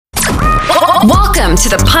Welcome to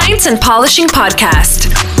the Pints and Polishing Podcast,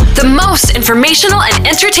 the most informational and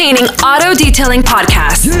entertaining auto detailing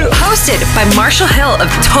podcast, hosted by Marshall Hill of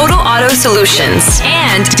Total Auto Solutions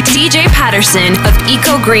and DJ Patterson of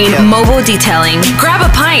Eco Green Mobile Detailing. Grab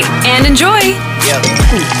a pint and enjoy.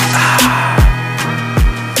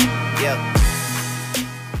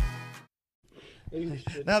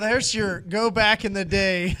 Now there's your go back in the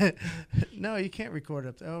day. No, you can't record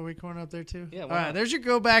up there. Oh, recording up there too? Yeah. All right, there's your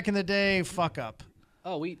go back in the day fuck up.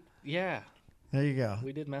 Oh, There you go.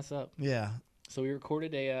 we did mess up. Yeah. So we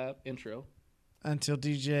recorded a intro. Until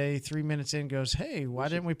DJ 3 minutes in goes, hey, why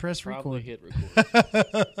didn't we press Probably record? hit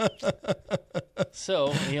record.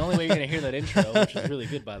 So the only way you're going to hear that intro, which is really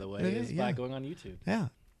good, by the way, is by going on YouTube. Yeah.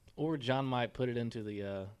 Or John might put it into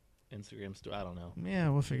the Instagram store. I don't know. Yeah,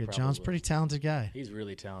 we'll figure. Probably John's a will. pretty talented guy. He's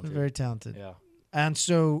really talented. Very talented. Yeah. And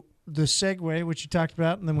so the segue, which you talked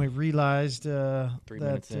about, and then we realized 3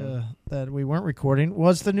 minutes in. that we weren't recording,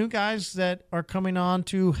 was the new guys that are coming on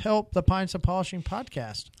to help the Pints and Polishing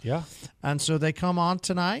podcast. Yeah. And so they come on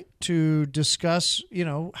tonight to discuss,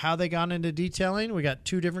 how they got into detailing. We got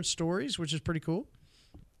two different stories, which is pretty cool.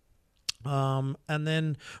 And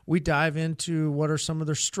then we dive into what are some of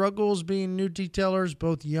their struggles being new detailers,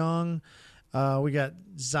 both young. We got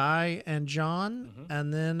Zai and John,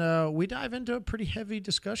 and then we dive into a pretty heavy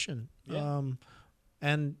discussion. Yeah.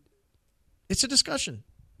 And it's a discussion.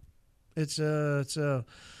 It's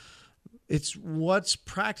what's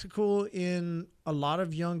practical in a lot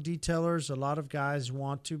of young detailers. A lot of guys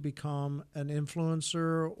want to become an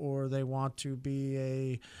influencer, or they want to be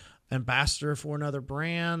a ambassador for another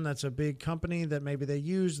brand that's a big company that maybe they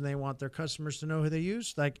use, and they want their customers to know who they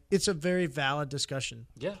use. Like, it's a very valid discussion.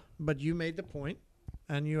 Yeah. But you made the point,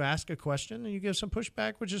 and you ask a question, and you give some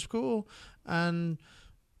pushback, which is cool. And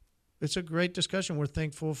it's a great discussion. We're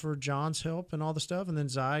thankful for John's help and all the stuff, and then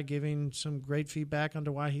Zai giving some great feedback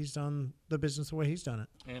onto why he's done the business the way he's done it.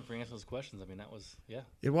 And for answering those questions, I mean, that was,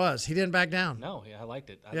 It was. He didn't back down. No, I liked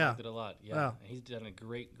it. I Yeah. liked it a lot. Yeah. Yeah. He's done a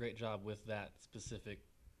great job with that specific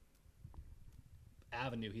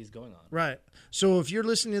avenue he's going on. Right. So if you're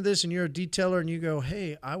listening to this and you're a detailer and you go,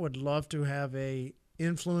 hey, I would love to have a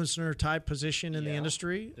influencer type position in the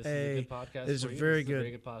industry. This is a good podcast. It's a for you. very This is good. a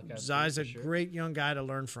very good podcast. Zai's for a sure. great young guy to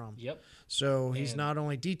learn from. Yep. So he's And not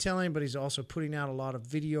only detailing, but he's also putting out a lot of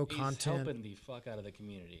video He's content. helping the fuck out of the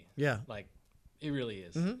community. Yeah. Like, it really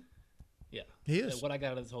is. Yeah. He is. What I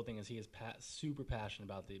got out of this whole thing is he is super passionate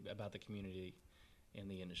about the community and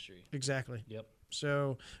the industry. Exactly. Yep.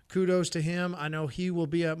 So kudos to him. I know he will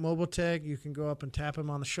be at Mobile Tech. You can go up and tap him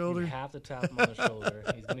on the You shoulder. have to tap him on the shoulder.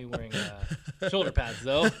 He's going to be wearing shoulder pads,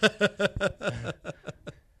 though.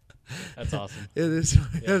 That's awesome. It is.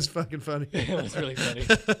 It was fucking funny. It was really funny.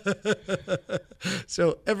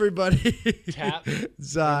 So everybody Tap him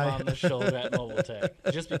Zai. on the shoulder at Mobile Tech.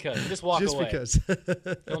 Just because. Just walk Just away. because.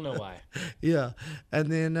 You'll know why. Yeah.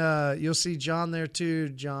 And then you'll see John there too.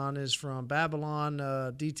 John is from Babylon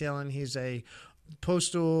Detailing. He's a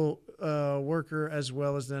postal worker, as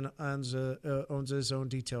well as then owns his own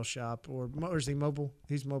detail shop. Or is he mobile?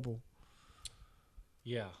 He's mobile.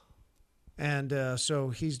 Yeah. And so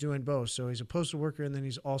he's doing both. So he's a postal worker, and then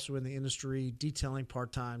he's also in the industry detailing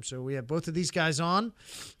part-time. So we have both of these guys on,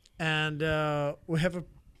 and we have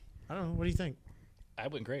I don't know, what do you think? I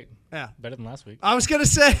went great. Yeah. Better than last week. I was going to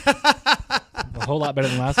say. A whole lot better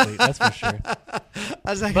than last week, that's for sure. I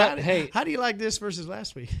was like, But, how do you like this versus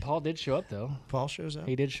last week? Paul did show up, though. Paul shows up.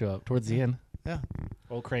 He did show up towards the end. Yeah.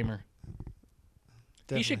 Old Kramer.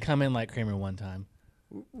 Definitely. He should come in like Kramer one time.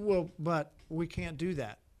 Well, but we can't do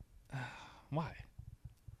that. Why?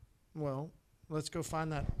 Well, let's go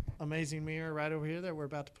find that amazing mirror right over here that we're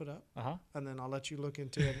about to put up. Uh-huh. And then I'll let you look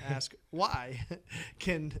into it and ask, why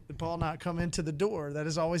can Paul not come into the door that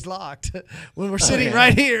is always locked when we're sitting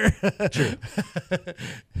right here? True.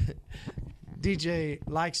 DJ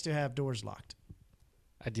likes to have doors locked.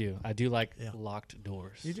 I do. I do like locked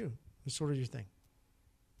doors. You do. It's sort of your thing.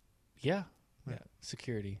 Yeah. Yeah.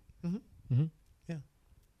 Security. Yeah.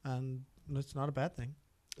 And it's not a bad thing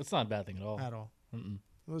It's not a bad thing at all. at all. Mm-mm.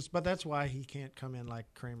 But that's why he can't come in like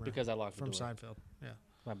Kramer. Because I locked the from door. Seinfeld. Yeah.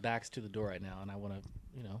 My back's to the door right now, and I want to,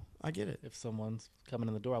 I get it. if someone's coming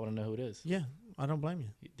in the door, I want to know who it is. Yeah. I don't blame you.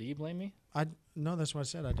 Do you blame me? No, that's what I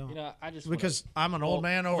said. I don't. I just Because I'm an old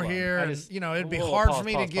man over hold on. here, I and just- it'd be whoa, hard pause, for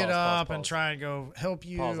me pause, to get pause, up pause, and pause. try and go help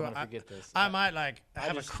you. Pause, I'm gonna forget this. I might like I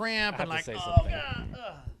have just- a cramp I and have to like, say oh something.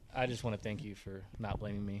 god. I just want to thank you for not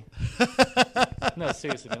blaming me. No,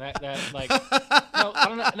 seriously, man. That like, no, I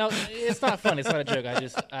don't know. No, it's not fun. It's not a joke.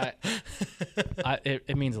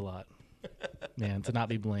 It means a lot, man, to not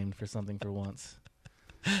be blamed for something for once.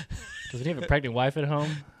 Because when you have a pregnant wife at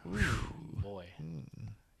home, boy.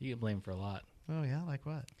 You get blamed for a lot. Oh, yeah? Like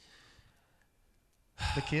what?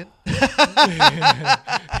 The kid?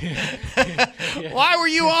 Why were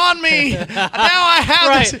you on me? Now I have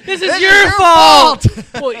Right. This is your fault.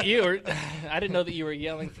 Well, I didn't know that you were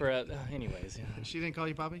yelling for a. Anyways. She didn't call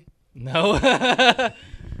you Poppy? No.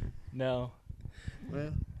 No.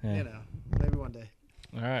 Well, Yeah. maybe one day.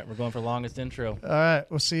 All right. We're going for longest intro. All right.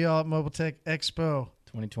 We'll see y'all at Mobile Tech Expo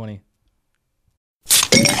 2020.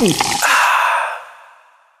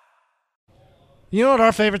 You know what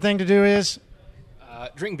our favorite thing to do is?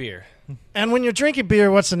 Drink beer. And when you're drinking beer,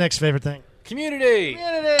 what's the next favorite thing? Community.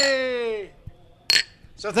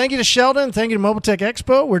 So thank you to Sheldon. Thank you to Mobile Tech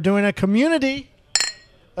Expo. We're doing a community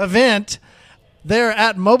event there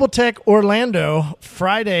at Mobile Tech Orlando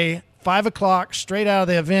Friday, 5 o'clock, straight out of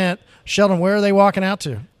the event. Sheldon, where are they walking out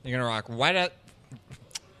to? You're gonna rock right out.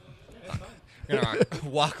 You're gonna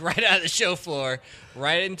walk right out of the show floor,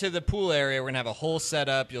 right into the pool area. We're gonna have a whole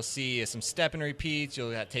setup. You'll see some step and repeats.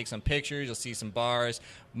 You'll take some pictures. You'll see some bars.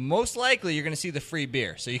 Most likely, you're gonna see the free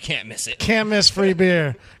beer, so you can't miss it. Can't miss free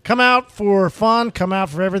beer. Come out for fun. Come out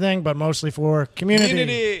for everything, but mostly for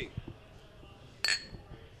community.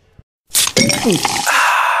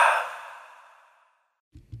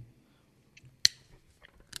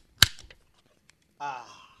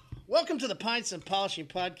 Welcome to the Pints and Polishing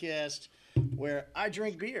Podcast, where I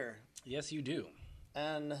drink beer Yes, you do.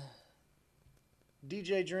 and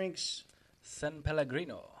DJ drinks. San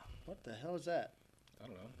Pellegrino. What the hell is that? I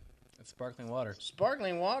don't know. It's sparkling water.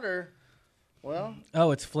 Sparkling water. Well,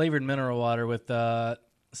 Oh, it's flavored mineral water with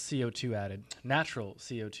CO2 added. Natural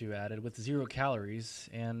CO2 added with 0 calories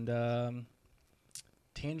and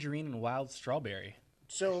tangerine and wild strawberry.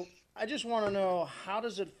 so I just want to know, how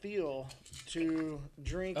does it feel to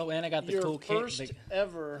drink Oh, and I got the your cool first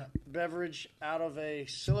ever beverage out of a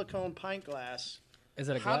silicone pint glass? Is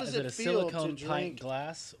it a How glass? does Is it it a feel silicone to pint drink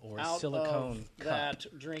glass or Out silicone of cup? that,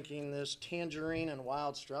 drinking this tangerine and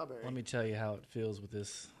wild strawberry. Let me tell you how it feels with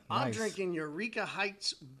this. I'm Nice. drinking Eureka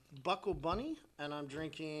Heights Buckle Bunny, and I'm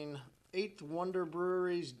drinking 8th Wonder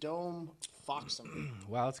Brewery's Dome Foxham.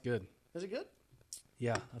 Wow, that's good. Is it good?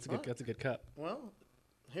 Yeah, that's a good. What? That's a good cup. Well,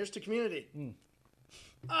 here's to community.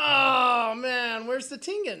 Oh, man, where's the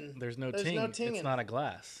tingin'? There's no There's ting. no ting It's in not a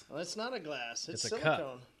glass. Well, it's not a glass. It's It's a silicone.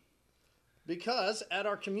 cup. Because at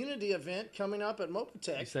our community event coming up at You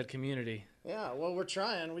Mopatech, said community. yeah, well, we're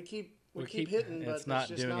trying. We keep hitting, but it's not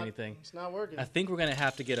just doing anything. It's not working. I think we're gonna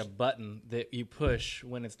have to get a button that you push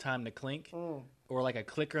when it's time to clink, or like a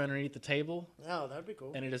clicker underneath the table, Oh, that'd be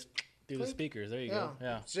cool. and it just do the Clink. speakers. There you go.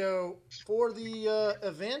 Yeah. So for the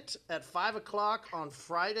event at 5 o'clock on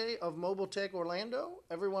Friday of Mobile Tech Orlando,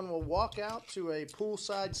 everyone will walk out to a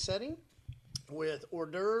poolside setting with hors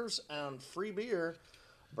d'oeuvres and free beer,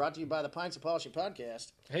 brought to you by the Pints of Polishing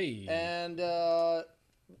Podcast. Hey. And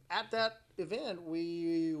at that event,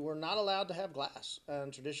 we were not allowed to have glass.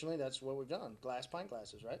 And traditionally, that's what we've done. Glass pint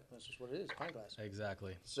glasses, right? That's just what it is, pint glass.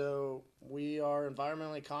 Exactly. So we are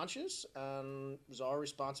environmentally conscious, and it's our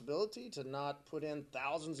responsibility to not put in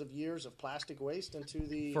thousands of years of plastic waste into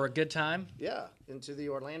the For a good time. into the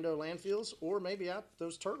Orlando landfills, or maybe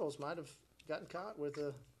those turtles might have gotten caught with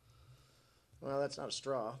a. Well, that's not a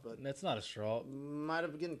straw, but That's not a straw. might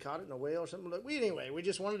have gotten caught in a whale or something. Anyway, we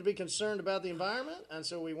just wanted to be concerned about the environment, and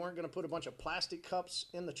so we weren't going to put a bunch of plastic cups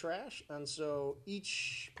in the trash. And so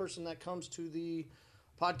each person that comes to the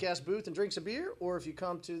podcast booth and drinks a beer, or if you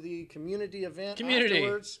come to the community event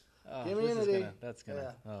afterwards, Oh, community, That's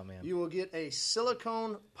gonna. Oh man. you will get a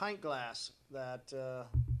silicone pint glass that,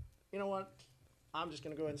 you know what, I'm just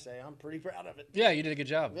going to go ahead and say I'm pretty proud of it. Yeah, you did a good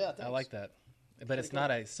job. Yeah, I thanks. like that. But it's not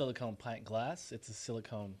a silicone pint glass. It's a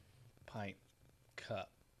silicone pint cup.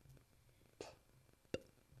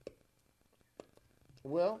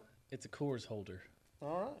 Well, It's a Coors holder.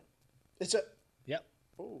 all right. It's a... Yep.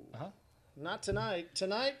 Oh. Uh huh. Not tonight.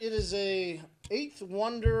 Tonight it is a 8th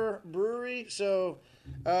Wonder Brewery. So,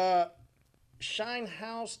 Shine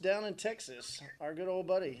House down in Texas, our good old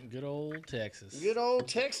buddy. Good old Texas. Good old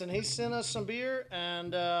Texan. He sent us some beer,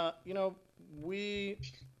 and, we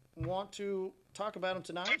want to talk about him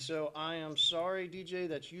tonight. So I am sorry, DJ,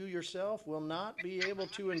 that you yourself will not be able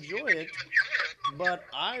to enjoy it. But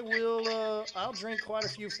I will. I'll drink quite a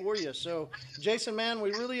few for you. So, Jason, man, we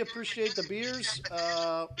really appreciate the beers.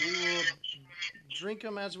 We will drink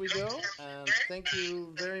them as we go, and thank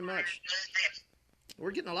you very much.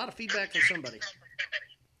 We're getting a lot of feedback from somebody.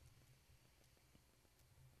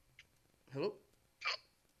 Hello,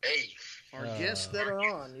 Hey, our guests that are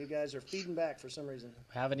on. You guys are feeding back for some reason.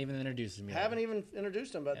 Haven't even introduced them yet. Haven't even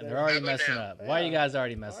introduced them, but And they're already messing up. Why are you Yeah. guys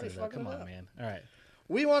already messing Already it up? fucking Come it on, up. man. All right.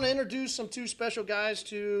 We want to introduce some two special guys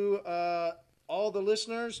to all the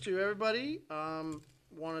listeners, to everybody.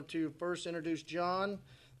 Wanted to first introduce John.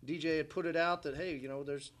 DJ had put it out that, hey,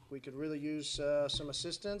 we could really use some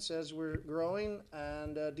assistance as we're growing.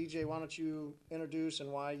 And DJ, why don't you introduce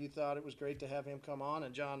and why you thought it was great to have him come on?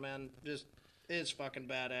 And John, man, just is fucking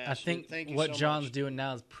badass. I think Thank you what so John's much. doing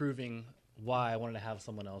now is proving why I wanted to have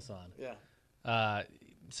someone else on. Yeah.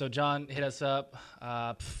 So John hit us up,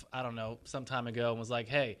 I don't know, some time ago and was like,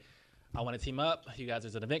 hey, I want to team up. You guys,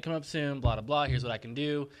 there's an event coming up soon, blah, blah, blah. Here's what I can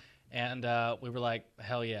do. And we were like,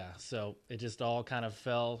 hell yeah. So it just all kind of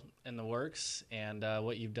fell in the works. And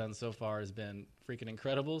what you've done so far has been freaking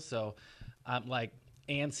incredible. So I'm like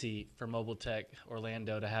antsy for Mobile Tech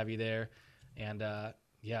Orlando to have you there. And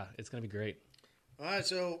yeah, it's going to be great. All right,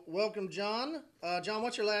 so welcome, John. John,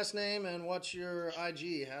 what's your last name and what's your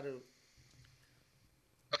IG?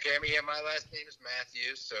 Okay, my last name is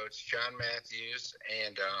Matthews, so it's John Matthews,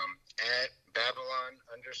 and at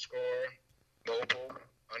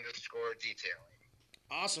Babylon_mobile_detailing.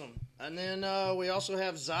 Awesome. And then we also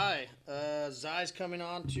have Zai. Zai's coming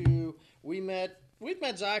on to. We've met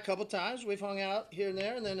Zai a couple times. We've hung out here and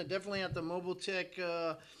there, and then definitely at the Mobile Tech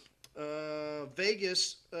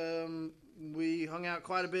Vegas. We hung out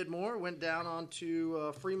quite a bit more. Went down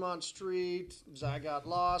onto Fremont Street. Zai got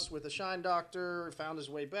lost with a shine doctor. Found his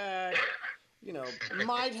way back.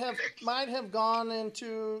 Might have gone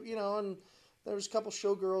into and there was a couple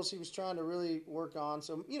showgirls he was trying to really work on.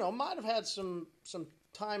 So might have had some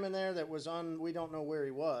time in there that was we don't know where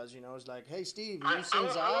he was. It's like, hey Steve, you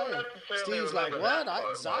seen Zai? And Steve's like, what?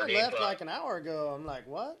 Zai left like an hour ago. I'm like,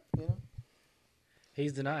 what?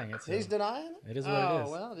 He's denying it. So He's denying it? It is what it is.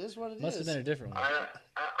 Oh, well, it is what it is. Must have been a different one. I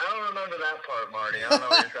don't remember that part, Marty. I don't know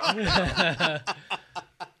what you're talking about.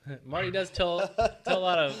 Marty does tell a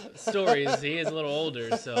lot of stories. He is a little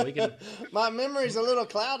older, so we can. My memory's a little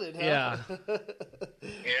clouded, huh? Yeah. Yeah,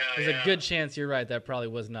 There's a good chance you're right. That probably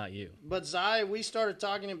was not you. But Zai, we started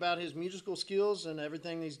talking about his musical skills and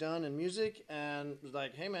everything he's done in music, and was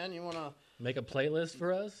like, hey, man, you want to... Make a playlist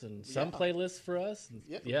for us and some playlists for us.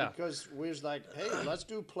 Yeah. Because we was like, hey, let's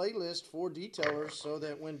do a playlist for detailers so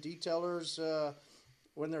that when detailers,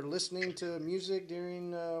 when they're listening to music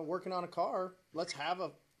during working on a car, let's have a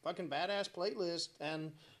fucking badass playlist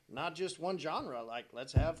and not just one genre. Like,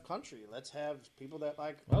 let's have country. Let's have people that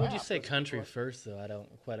like Why would you rap. say Let's country people- first, though? I don't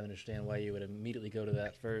quite understand why you would immediately go to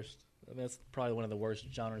that first. I mean, that's probably one of the worst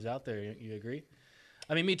genres out there. You agree?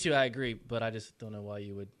 I mean, me too, I agree, but I just don't know why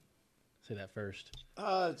you would say that first.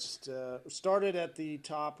 It's started at the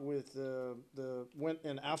top with went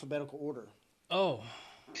in alphabetical order. Oh,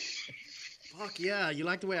 Fuck yeah! You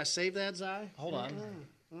like the way I saved that, Zai? hold on.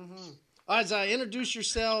 All right, Zai, introduce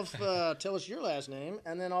yourself. Tell us your last name,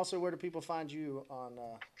 and then also where do people find you on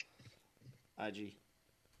IG?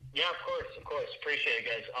 Yeah, of course. Appreciate it,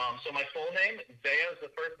 guys. So my full name, Zaya is the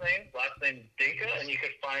first name, last name Dinka, and you can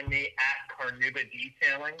find me at Carnuba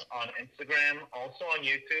Detailing on Instagram, also on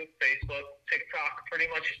YouTube, Facebook, TikTok, pretty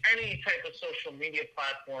much any type of social media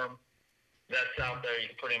platform that's out there, you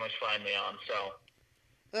can pretty much find me on. So.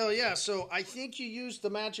 Oh yeah, so I think you used the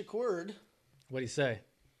magic word. What do you say?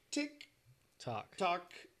 Tick Talk.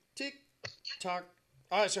 tock, tick tock.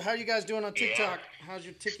 All right, so how are you guys doing on TikTok? How's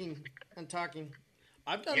your ticking and talking?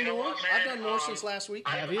 I've done You know more. what, man? I've done more since last week.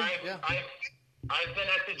 Have you? Yeah. I've been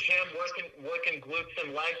at the gym working glutes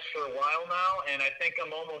and legs for a while now, and I think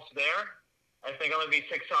I'm almost there. I think I'm going to be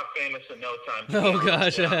TikTok famous in no time. Oh,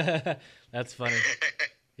 gosh. Yeah. That's funny.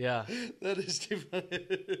 Yeah. That is too funny.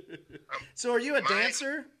 So are you a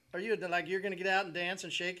dancer? Are you like you're going to get out and dance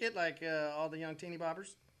and shake it like all the young teeny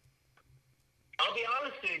boppers? I'll be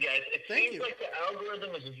honest with you guys. It Thank seems you. like the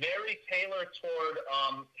algorithm is very tailored toward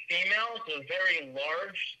females in very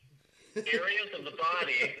large areas of the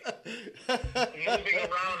body moving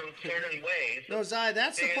around in certain ways. No, Zai,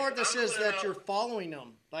 that's the And part that I'm says gonna- that you're following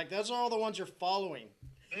them. Like those are all the ones you're following.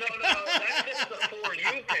 No, that's just the For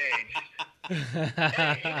You page. Hey, you can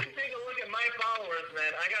take a look at my followers,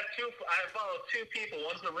 man. I follow two people.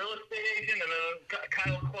 One's a real estate agent, and then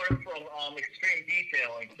Kyle Clark from Extreme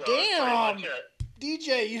Detailing. So Damn! that's pretty much it.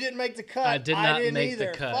 DJ, you didn't make the cut. I did not didn't make the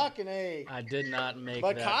either. cut. Fucking A. I did not make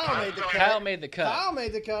But that. Kyle made the cut. Kyle made the cut. Kyle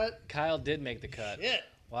made the cut. Kyle did make the cut. Shit.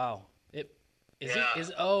 Wow. He's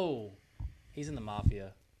in the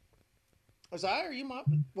mafia. Zaya, are you my...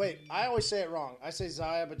 Wait, I always say it wrong. I say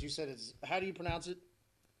Zaya, but you said it's... How do you pronounce it?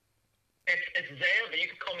 It's Zaya, but you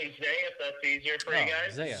can call me Zay if that's easier for you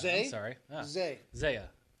guys. Zaya. Zay? I'm sorry. Ah, Zay. Zaya.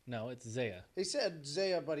 No, it's Zaya. He said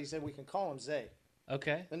Zaya, but he said we can call him Zay.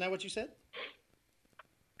 Okay. Isn't that what you said?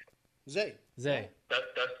 Zay. Zay. That's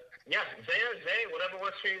Yeah, Zay, whatever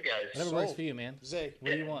works for you guys. Whatever works for you, man. Zay.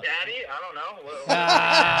 What do you want? Daddy, I don't know.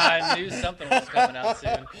 I knew something was coming out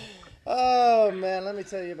soon. Oh man, let me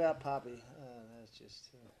tell you about Poppy. That's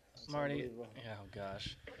just that's Marty. unbelievable. Oh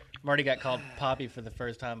gosh. Marty got called Poppy for the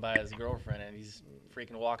first time by his girlfriend, and he's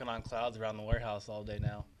freaking walking on clouds around the warehouse all day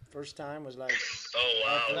now. First time was like, Oh,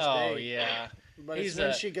 wow. First Oh date. yeah. but He's it's when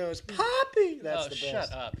a- she goes, Poppy. That's Oh, the best.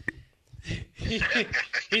 shut up.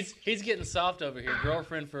 he's getting soft over here.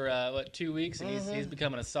 Girlfriend for 2 weeks, and he's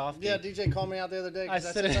becoming a softie. Yeah, DJ called me out the other day because I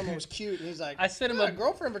I said said- someone was cute, and he's like, I sent him "Yeah, a-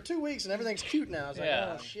 girlfriend for 2 weeks, and everything's cute now." I was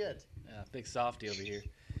Yeah. like, "Oh shit, Yeah, big softie over here.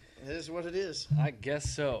 it is what it is." I guess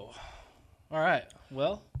so. All right.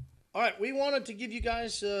 Well, All right, we wanted to give you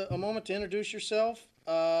guys a moment to introduce yourself,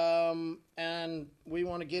 and we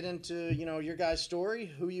want to get into your guys' story,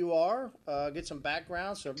 who you are, get some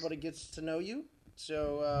background so everybody gets to know you.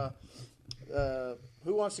 So,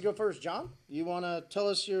 who wants to go first? John, you want to tell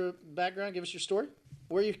us your background, give us your story,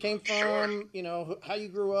 where you came from, how you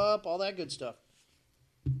grew up, all that good stuff.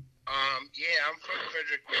 Yeah, I'm from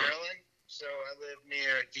Frederick, Maryland. So I live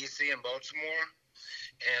near DC and Baltimore,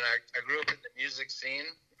 and I grew up in the music scene.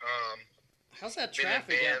 How's that Been in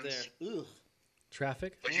traffic out there? bands. Ugh.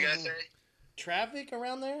 traffic. What you guys say? Traffic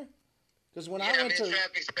around there? Because when Yeah, I went to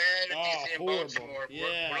traffic's bad in Oh, DC and horrible. Baltimore.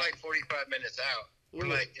 Yeah. We're like 45 minutes out. We're Ooh.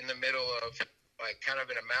 like in the middle of, like, kind of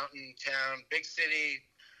in a mountain town, big city,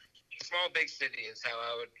 small big city is how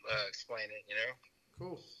I would explain it,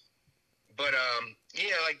 cool. But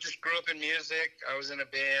yeah, like just grew up in music. I was in a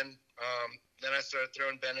band. Then I started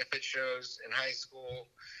throwing benefit shows in high school.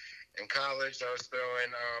 In college, I was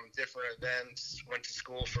throwing different events. Went to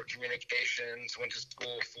school for communications. Went to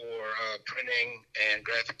school for printing and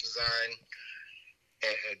graphic design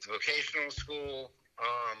at the vocational school.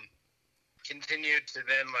 Continued to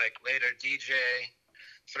then later DJ,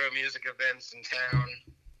 throw music events in town,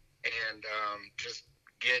 and just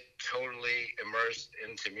get totally immersed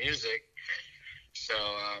into music. So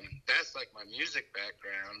that's like my music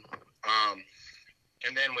background.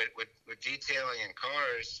 And then with detailing in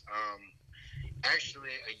cars, actually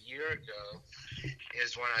a year ago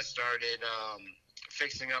is when I started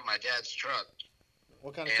fixing up my dad's truck.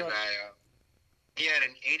 What kind of And truck? he had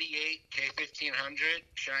an 88 K1500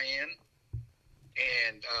 Cheyenne.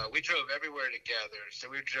 And we drove everywhere together. So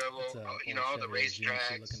we drove, It's a all the Chevy GMC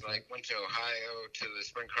racetracks, looking like went to Ohio to the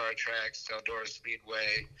sprint car tracks, Eldora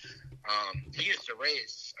Speedway. He used to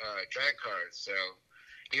race drag cars, so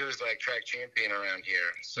he was like track champion around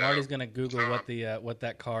here. So Marty's gonna Google what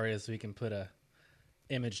that car is, so he can put a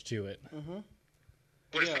image to it.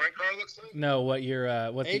 what a sprint car looks like? No, what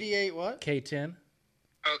your what the 88 what? K10?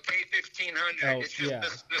 Oh, K1500. Oh, It's just yeah.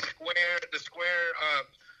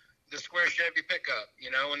 the square Chevy pickup.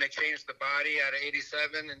 When they changed the body out of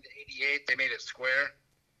 87 and 88, they made it square.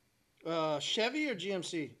 Chevy or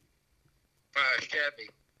GMC? Chevy,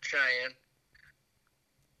 Cheyenne.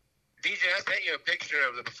 DJ, I sent you a picture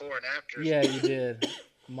of the before and after. Yeah, you did.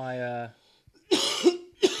 My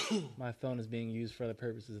my phone is being used for other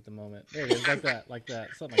purposes at the moment. There it is, like that,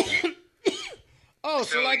 something like that. Oh,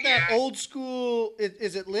 so So, like that yeah. old school.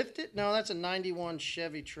 Is it lifted? No, that's a '91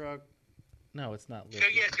 Chevy truck. No, it's not. So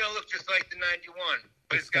Lifted. yeah, it's gonna look just like the 91,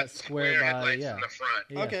 but It's it's got got square square body, headlights yeah. in the front.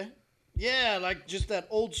 Yeah. Okay. Yeah, like just that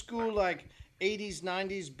old school, like '80s,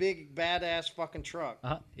 '90s, big badass fucking truck.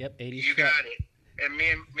 Yep, 80s You truck. got it. And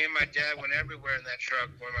me and my dad went everywhere in that truck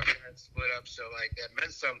when my parents split up. So that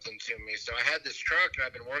meant something to me. So I had this truck and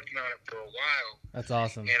I've been working on it for a while. That's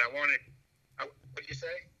awesome. And I wanted. What'd you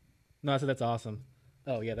say? No, I said that's awesome.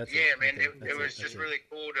 Oh yeah, that's Yeah, it. man, Okay, it that's was that's just really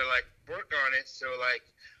cool to work on it. So I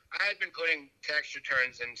had been putting texture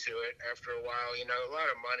turns into it after a while, a lot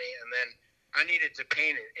of money, and then I needed to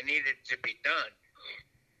paint it. It needed to be done.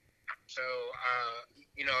 So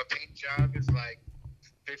a paint job is like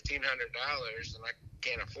 $1,500, and I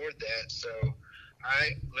can't afford that. So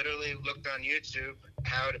I literally looked on YouTube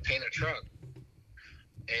how to paint a truck,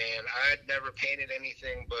 and I had never painted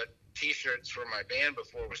anything but T-shirts for my band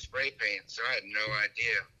before with spray paint, so I had no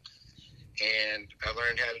idea. And I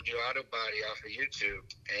learned how to do auto body off of YouTube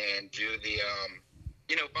and do the,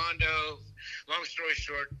 Bondo. Long story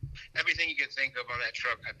short, everything you could think of on that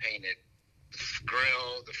truck, I painted. The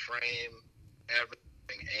grill, the frame,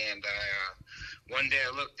 everything. And one day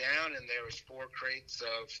I looked down and there was 4 crates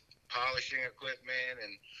of polishing equipment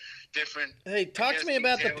and different. Hey, talk to me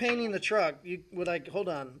about the details. painting the truck. You would hold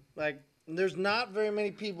on. There's not very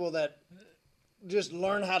many people that just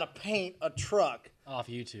learn how to paint a truck off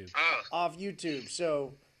YouTube. Oh, off YouTube.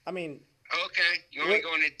 So, I mean, okay. You want me to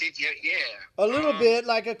go into detail? Yeah. a little bit,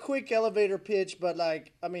 like a quick elevator pitch, but I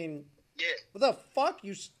mean, Yeah. What the fuck?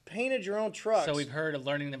 You painted your own trucks. So we've heard of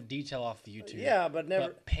learning them detail off of YouTube. Yeah, but never.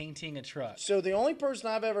 But painting a truck. So the only person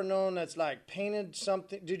I've ever known that's like painted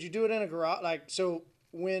something. Did you do it in a garage? Like, so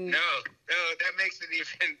when. No, that makes it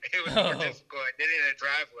even. It was more difficult. I did it in a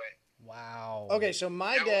driveway. Wow. Okay, so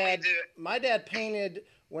That my dad painted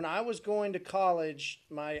when I was going to college.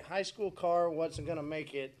 My high school car wasn't gonna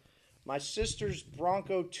make it. My sister's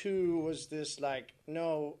Bronco 2 was this like,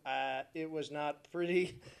 no, it was not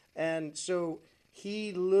pretty. And so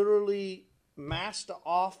he literally masked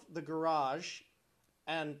off the garage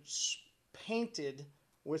and painted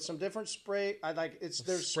with some different spray.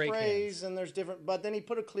 There's spray sprays cans. and there's different, but then he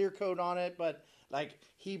put a clear coat on it. But like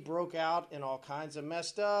he broke out and all kinds of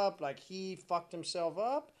messed up. Like he fucked himself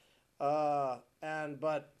up.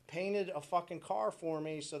 But painted a fucking car for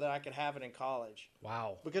me so that I could have it in college.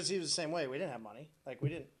 Wow. Because he was the same way. We didn't have money. Like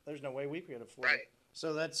there's no way we could afford Right. it.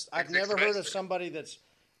 So I've It's never heard of expensive. somebody that's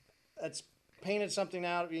painted something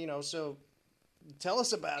out, so tell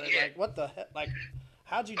us about it. Yeah. Like what the heck? Like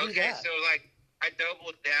how'd you do Okay, that? so like I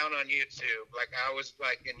doubled down on YouTube. Like I was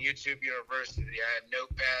like in YouTube University. I had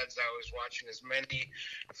notepads. I was watching as many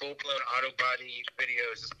full-blown auto body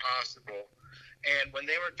videos as possible. And when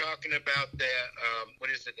they were talking about the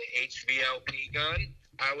the HVLP gun,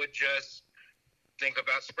 I would just think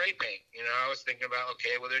about spray paint. I was thinking about,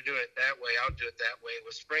 okay, well, they're doing it that way. I'll do it that way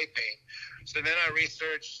with spray paint. So then I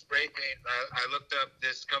researched spray paint. I looked up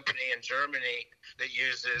this company in Germany that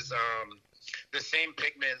uses the same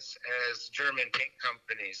pigments as German paint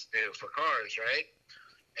companies do for cars, right?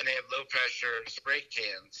 And they have low-pressure spray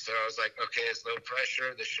cans. So I was like, okay, it's low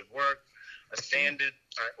pressure. This should work. I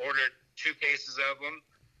ordered 2 cases of them.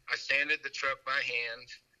 I sanded the truck by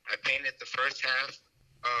hand. I painted the first half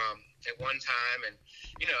at one time. And,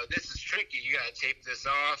 this is tricky. You got to tape this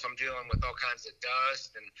off. I'm dealing with all kinds of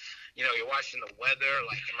dust. And, you're watching the weather.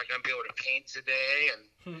 Like, am I going to be able to paint today?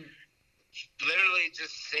 And literally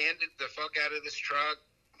just sanded the fuck out of this truck,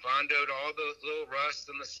 bondoed all the little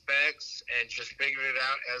rust and the specks, and just figured it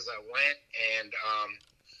out as I went. And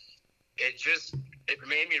it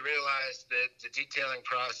made me realize that the detailing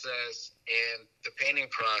process and the painting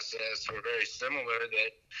process were very similar,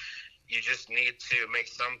 that you just need to make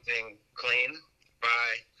something clean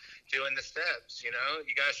by doing the steps. You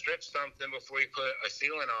got to strip something before you put a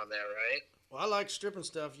sealant on there, right? Well, I like stripping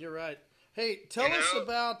stuff. You're right. Hey, tell us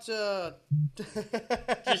about.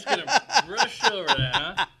 Just gonna brush over that,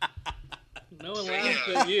 huh? No one laughed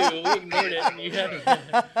but you. We ignored it. And you had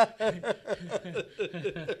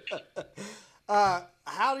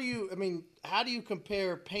how do you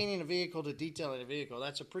compare painting a vehicle to detailing a vehicle?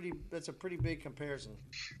 That's a pretty big comparison.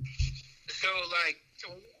 So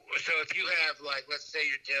if you have, like, let's say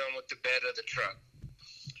you're dealing with the bed of the truck.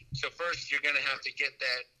 So first you're going to have to get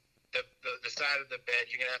the side of the bed,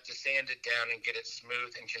 you're going to have to sand it down and get it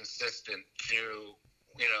smooth and consistent to,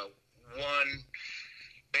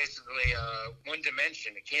 one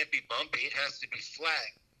dimension. It can't be bumpy. It has to be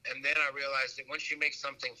flat. And then I realized that once you make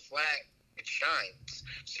something flat, it shines.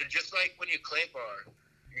 So just like when you clay bar,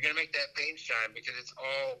 you're going to make that paint shine because it's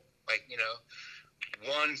all like,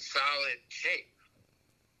 one solid shape.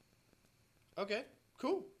 Okay,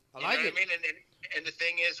 cool. I You like know it. what I mean? And the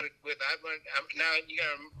thing is, I've learned, now you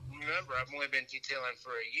got to remember, I've only been detailing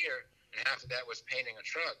for a year, and half of that was painting a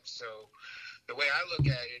truck. So the way I look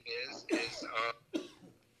at it is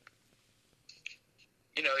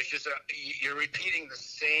it's just you're repeating the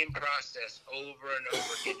same process over and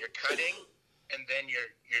over again. You're cutting, and then you're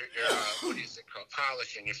what is it called?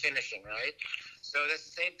 Polishing. You're finishing, right? So that's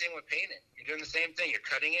the same thing with painting. You're doing the same thing. You're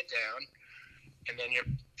cutting it down, and then you're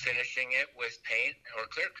finishing it with paint or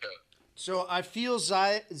clear coat. So I feel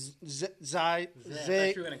Zay.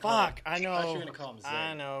 Fuck, I know. I thought you were gonna call him Zay.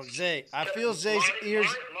 I know Zay. I feel Zay's ears.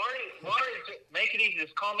 Marty, make it easy.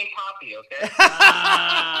 Just call me Poppy, okay?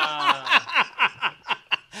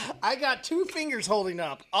 I got 2 fingers holding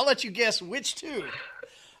up. I'll let you guess which 2.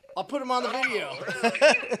 I'll put them on the video.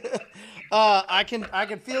 I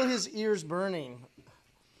can feel his ears burning.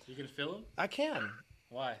 You can feel him? I can.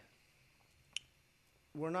 Why?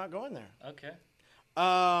 We're not going there. Okay.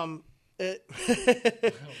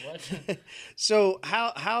 What? So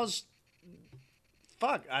how's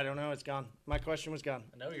fuck? I don't know. It's gone. My question was gone.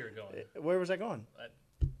 I know you were going. Where was I going?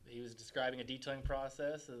 He was describing a detailing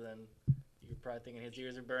process, and then you were probably thinking his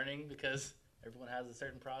ears are burning because everyone has a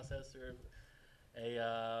certain process or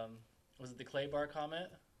was it the clay bar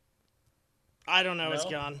comment? I don't know. No? It's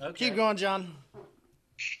gone. Okay. Keep going, John.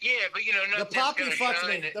 Yeah, but The nothing's poppy gonna fucks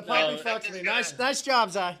shine. me. The poppy fucks me. Nothing's Nice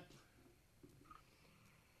job, Zai.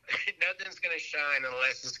 Nothing's gonna shine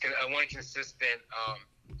unless it's one consistent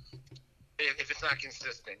if it's not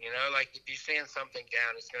consistent, you know, like if you sand something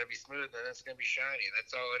down, it's going to be smooth and it's going to be shiny.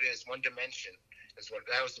 That's all it is. One dimension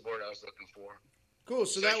that was the word I was looking for. Cool.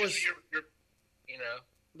 So that was, you know,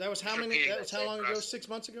 that was how many? That was how long ago? 6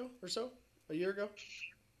 months ago or so? A year ago?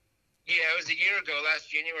 Yeah, it was a year ago. Last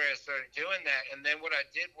January, I started doing that, and then what I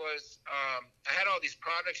did was I had all these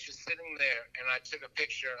products just sitting there, and I took a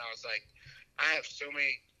picture, and I was like, I have so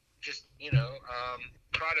many, just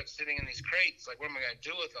products sitting in these crates. Like, what am I gonna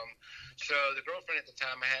do with them? So the girlfriend at the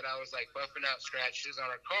time I was like buffing out scratches on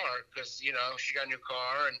her car because she got a new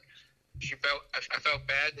car, and I felt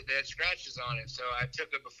bad that they had scratches on it. So I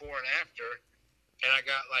took a before and after, and I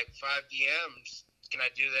got like 5 DMs. Can I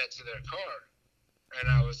do that to their car? And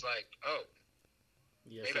I was like, oh,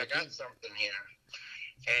 yes, maybe I got something here.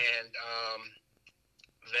 And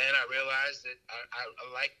then I realized that I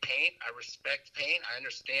like paint. I respect paint. I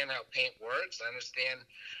understand how paint works. I understand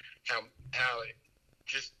how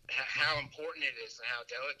important it is and how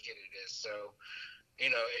delicate it is. So,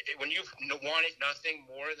 when you've wanted nothing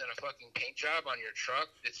more than a fucking paint job on your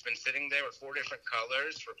truck that's been sitting there with 4 different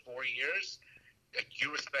colors for 4 years, like,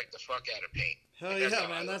 you respect the fuck out of paint. Hell yeah,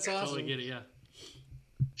 man. That's awesome. Totally get it, yeah.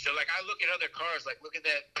 So, like, I look at other cars, like, look at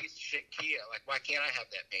that piece of shit Kia. Like, why can't I have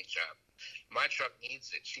that paint job? My truck needs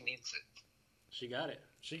it. She needs it. She got it.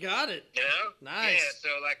 She got it. You know? Nice. Yeah, so,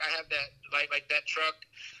 like, I have that, like that truck.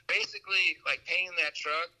 Basically, like, painting that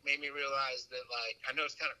truck made me realize that, like, I know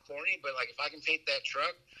it's kind of corny, but, like, if I can paint that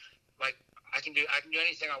truck, like, I can do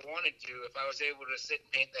anything I want to do if I was able to sit and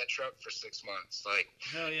paint that truck for 6 months. Like,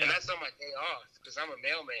 hell yeah. And that's on my day off because I'm a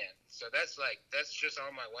mailman. So that's just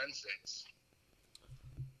on my Wednesdays.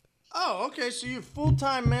 Oh, okay. So you're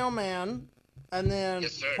full-time mailman and then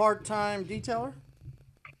Yes, sir. part-time detailer?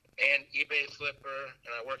 And eBay flipper,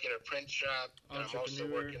 and I work at a print shop, and I'm also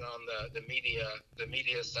Entrepreneur. working on the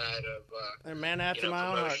media side of A man after my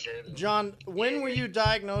own heart. promotion. John, when were you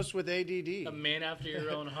diagnosed with ADD? A man after your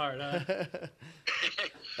own heart, huh?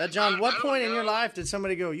 John, what I don't point in your know. life did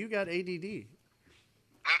somebody go, you got ADD?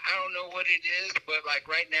 I don't know what it is, but like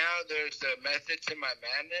right now, there's a method to my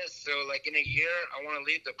madness. So like in a year, I want to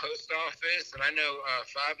leave the post office, and I know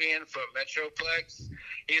Fabian from Metroplex.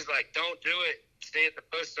 He's like, "Don't do it. Stay at the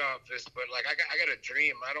post office." But like, I got a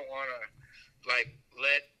dream. I don't want to like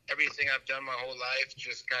let everything I've done my whole life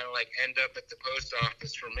just kind of like end up at the post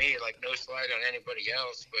office for me. Like, no slight on anybody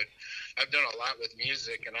else, but I've done a lot with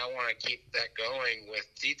music, and I want to keep that going with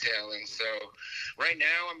detailing. So right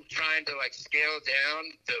now I'm trying to like scale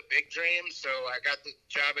down the big dreams. So I got the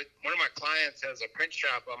job at one of my clients has a print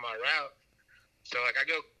shop on my route. So like I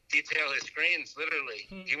go detail his screens literally.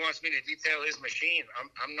 He wants me to detail his machine.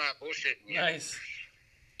 I'm not bullshitting you. Nice.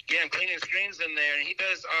 Yeah, I'm cleaning screens in there, and he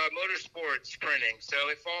does motorsports printing, so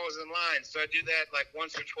it falls in line. So I do that like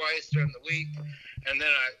once or twice during the week, and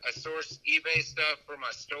then I source eBay stuff for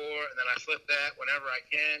my store, and then I flip that whenever I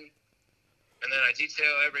can, and then I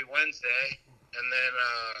detail every Wednesday, and then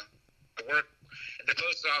I work at the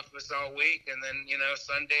post office all week, and then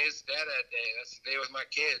Sunday's Dada Day. That's the day with my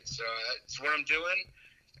kids, so that's what I'm doing.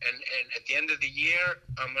 And at the end of the year,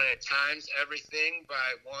 I'm going to times everything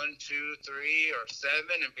by 1, 2, 3, or 7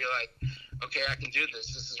 and be like, okay, I can do this.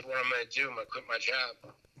 This is what I'm going to do. I'm going to quit my job.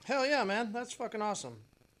 Hell yeah, man. That's fucking awesome.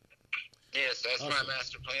 Yes, that's Awesome. my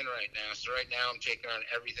master plan right now. So right now I'm taking on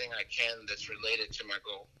everything I can that's related to my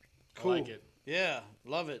goal. Cool. I like it. Yeah,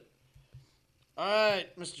 love it. All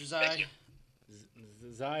right, Mr. Thank Zai. you.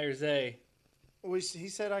 Zai or Zay? He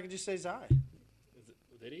said I could just say Zai.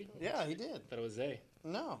 Did he? Yeah, he did. I thought it was Zay.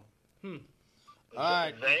 No. Hmm. All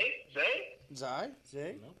right. Zay? Zai?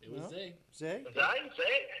 Zay? No, it was No. Zay. Zay? Zay?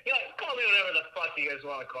 Yeah, call me whatever the fuck you guys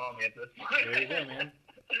want to call me at this point. There you go, man.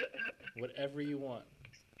 Whatever you want.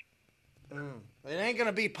 It ain't going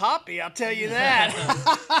to be Poppy, I'll tell you that.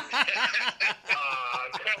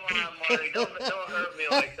 Come on, Marty. Don't hurt me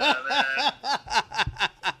like that, man.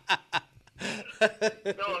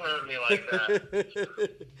 Don't hurt me like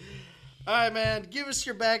that. All right, man. Give us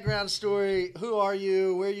your background story. Who are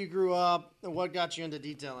you? Where you grew up? And what got you into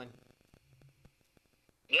detailing?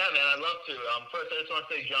 Yeah, man, I'd love to. First, I just want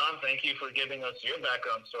to say, John, thank you for giving us your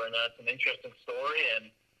background story. Man, it's an interesting story,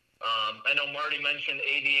 and I know Marty mentioned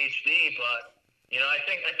ADHD, but I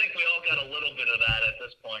think we all got a little bit of that at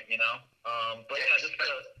this point, But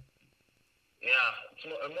yeah, it's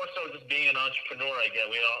more so just being an entrepreneur. I get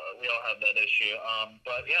we all have that issue.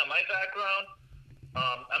 But yeah, my background.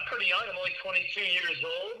 I'm pretty young. I'm only 22 years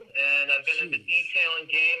old, and I've been in the detailing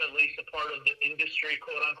game, at least a part of the industry,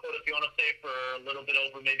 quote unquote, if you want to say, for a little bit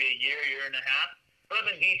over maybe a year and a half. But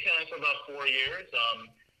I've been detailing for about 4 years. I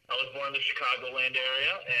was born in the Chicagoland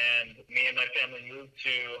area, and me and my family moved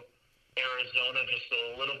to Arizona just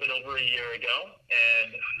a little bit over a year ago,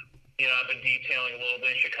 and I've been detailing a little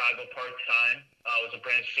bit in Chicago part-time. I was a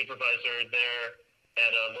branch supervisor there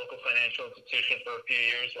at a local financial institution for a few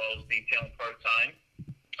years while I was detailing part-time.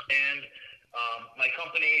 And my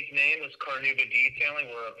company's name is Carnuba Detailing.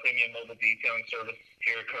 We're a premium mobile detailing service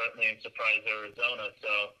here currently in Surprise, Arizona.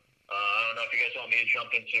 So I don't know if you guys want me to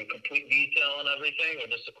jump into complete detail and everything or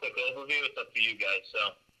just a quick overview. It's up to you guys.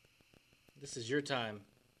 So This is your time,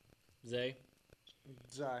 Zay.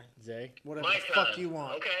 Zay. Whatever my the fuck time. you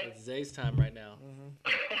want. Okay. It's Zay's time right now.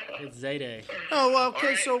 It's Zay Day. Oh, well, okay,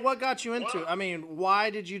 All right. so what got you into Well- I mean, why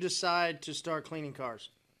did you decide to start cleaning cars?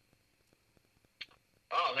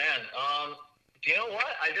 Oh man, you know what?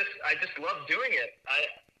 I just love doing it.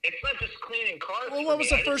 It's not just cleaning cars. Well, for what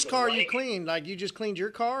was me. the I first just car you like- cleaned? Like, you just cleaned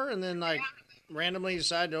your car and then, like, randomly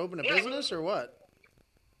decided to open a Yeah. business or what?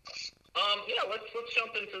 Yeah, let's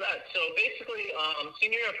jump into that. So basically,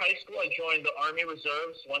 senior year of high school, I joined the Army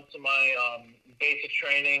Reserves, went to my basic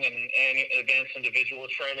training and advanced individual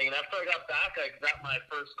training. And after I got back, I got my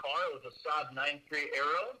first car. It was a Saab 9.3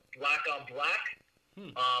 Aero, black on black.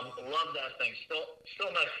 Love that thing.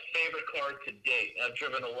 Still my favorite car to date. I've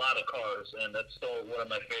driven a lot of cars, and that's still one of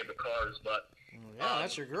my favorite cars. But Yeah,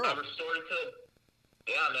 that's your girl. I restored it to.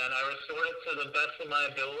 Yeah, man, I restored it to the best of my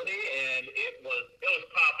ability, and it was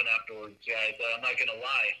popping afterwards, guys. I'm not gonna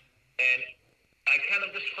lie, and I kind of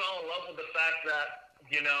just fell in love with the fact that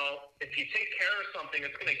if you take care of something,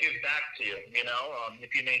 it's gonna give back to you. If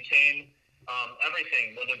you maintain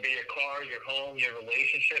everything, whether it be your car, your home, your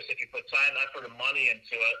relationships, if you put time, effort, and money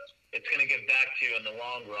into it, it's gonna give back to you in the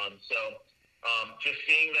long run. So. Just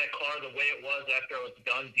seeing that car the way it was after I was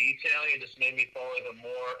done detailing, it just made me fall even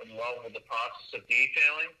more in love with the process of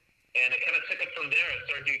detailing. And I kind of took it from there. I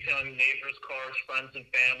started detailing neighbors' cars, friends, and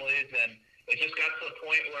families. And it just got to the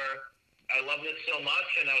point where I loved it so much,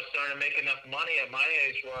 and I was starting to make enough money at my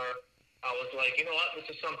age where I was like, you know what, this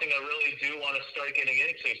is something I really do want to start getting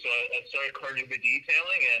into. So I started Carnuba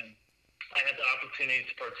Detailing, and I had the opportunity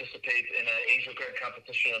to participate in an angel grant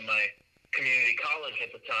competition in my community college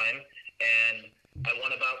at the time. And I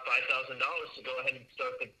won about $5,000 to go ahead and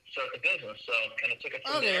start the business. So kind of took it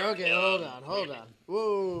from there. Okay, hold on.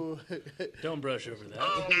 Whoa. Don't brush over that.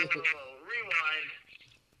 Oh, rewind.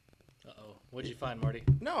 Uh-oh. What'd you find, Marty?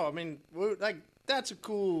 No, I mean, like, that's a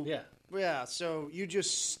cool... Yeah. Yeah, so you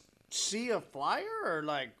just see a flyer or,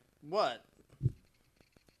 like, what?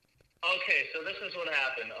 Okay, so this is what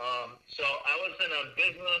happened. So I was in a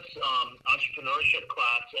business entrepreneurship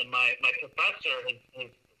class, and my professor,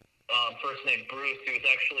 his first name Bruce, he was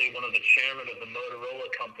actually one of the chairman of the Motorola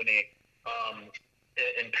company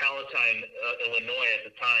in Palatine, Illinois at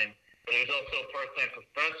the time. But he was also a part-time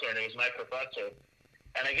professor, and he was my professor.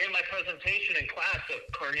 And I gave my presentation in class of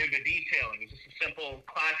Carnuba Detailing. It was just a simple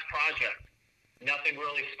class project. Nothing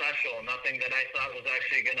really special, nothing that I thought was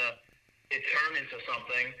actually going to turn into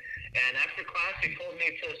something. And after class, he pulled me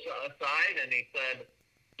to the side, and he said,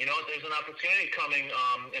 you know what, there's an opportunity coming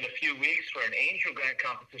in a few weeks for an angel grant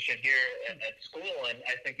competition here at school, and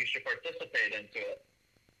I think you should participate into it.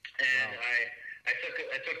 And wow.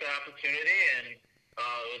 I took the opportunity, and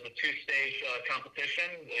it was a two-stage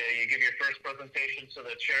competition. You give your first presentation to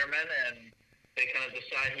the chairman, and they kind of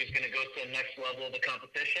decide who's going to go to the next level of the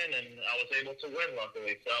competition, and I was able to win,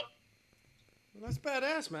 luckily. So That's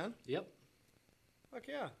badass, man. Yep. Fuck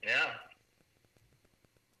yeah. yeah.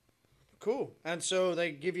 Cool. And so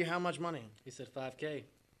they give you how much money? He said $5K.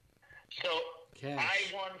 So Cash.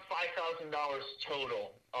 I won $5,000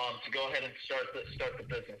 total to go ahead and start the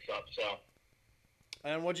business up. So.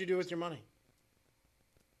 And what'd you do with your money?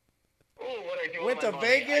 Ooh, what I do Went with to my money?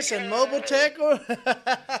 Vegas and Mobile Tech? Or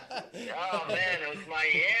Oh man, it was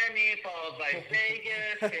Miami followed by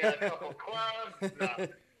Vegas. We had a couple clubs. No.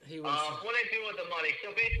 He was. What I do with the money?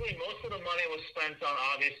 So basically, most of the money was spent on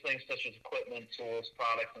obvious things such as equipment, tools,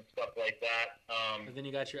 products, and stuff like that. And then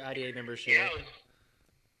you got your IDA membership. Yeah, it was.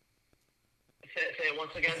 Say it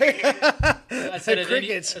once again. I said, and then you,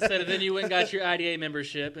 Crickets. I said, and then you went and got your IDA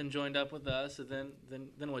membership and joined up with us. And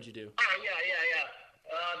then what'd you do? Oh, yeah.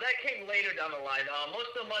 That came later down the line.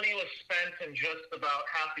 Most of the money was spent in just about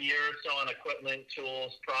half a year or so on equipment,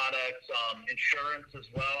 tools, products, insurance as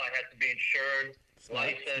well. I had to be insured,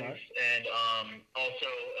 licensed, and also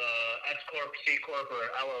S Corp, C Corp, or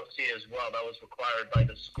LLC as well. That was required by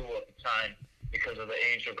the school at the time because of the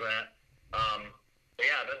Angel Grant. But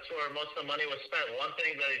yeah, that's where most of the money was spent. One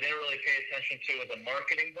thing that I didn't really pay attention to was the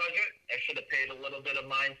marketing budget. I should have paid a little bit of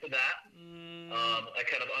mind to that. I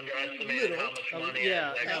kind of underestimated how much money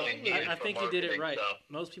I actually needed I for think you did it right. marketing, so.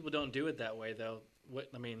 Most people don't do it that way, though.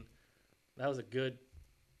 That was a good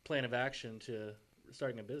plan of action to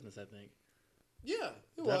starting a business, I think. Yeah,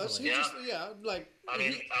 it was. He Definitely. just, like, I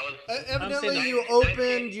mean, I was. evidently saying you that-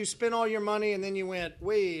 opened, you spent all your money, and then you went,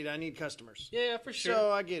 wait, I need customers. Yeah, for sure.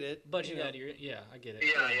 So I get it. Budget you know. out of your, I get it.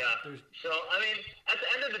 Yeah. There's- So, I mean, at the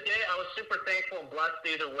end of the day, I was super thankful and blessed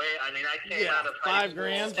either way. I mean, I came Yeah, out of high $5 school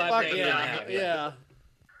grand. and Fuck thinking yeah, I- yeah.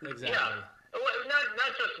 Exactly. Yeah. Well,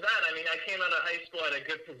 not just that. I mean, I came out of high school at a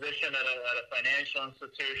good position at a financial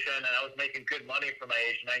institution, and I was making good money for my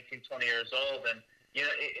age, 19, 20 years old. And, you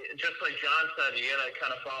know, just like John said, you got to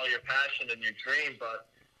kind of follow your passion and your dream.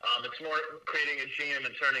 But it's more creating a dream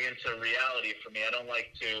and turning into reality for me. I don't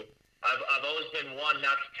like to – I've always been one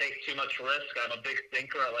not to take too much risk. I'm a big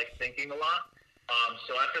thinker. I like thinking a lot.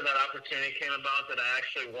 So after that opportunity came about that I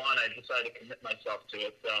actually won, I decided to commit myself to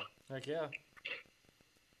it. So. Heck yeah,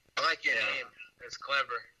 I like your name. It's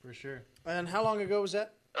clever. for sure. And how long ago was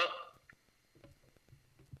that?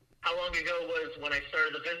 How long ago was when I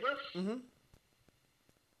started the business? Mm-hmm.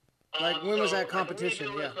 Like, when was that competition?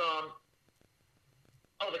 I believe it was,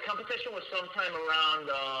 the competition was sometime around,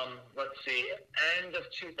 let's see, end of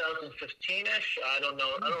 2015-ish. I don't know.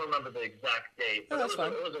 I don't remember the exact date. But that's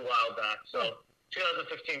fine. It was a while back. So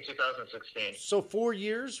 2015, 2016. So 4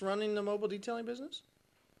 years running the mobile detailing business?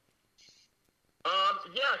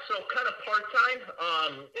 Yeah, so kind of part-time.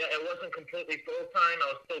 It wasn't completely full-time. I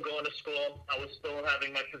was still going to school. I was still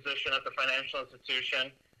having my position at the financial institution.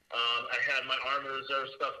 I had my Army Reserve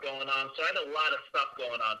stuff going on. So I had a lot of stuff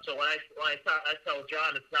going on. So when I tell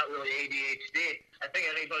John it's not really ADHD, I think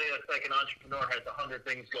anybody that's like an entrepreneur has 100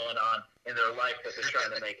 things going on in their life that they're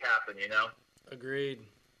trying to make happen, you know? Agreed.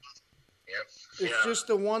 Yep. It's Yeah. just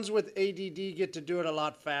the ones with ADD get to do it a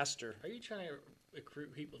lot faster. Are you trying to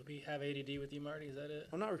recruit people to have ADD with you, Marty? Is that it?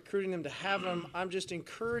 I'm not recruiting them to have them. I'm just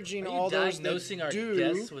encouraging Are you all those diagnosing that our do.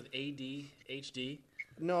 guests with ADHD?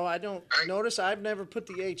 No, I don't. Notice I've never put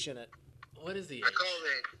the H in it. What is the I H? call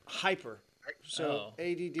it. Hyper. So Oh.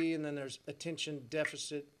 ADD, and then there's attention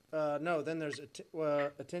deficit. Then there's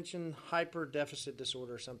attention hyper deficit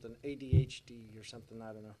disorder or something. ADHD or something.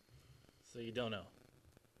 I don't know. So you don't know.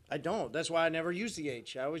 I don't. That's why I never use the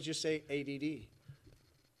H. I always just say ADD.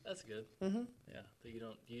 That's good. Mm-hmm. Yeah, that you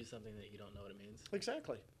don't use something that you don't know what it means.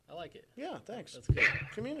 Exactly. I like it. Yeah, thanks. That's good.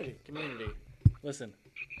 Community. Community. Listen,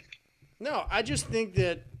 No, I just think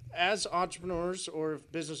that as entrepreneurs or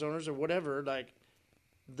business owners or whatever, like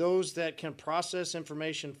those that can process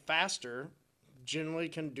information faster generally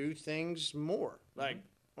can do things more. Like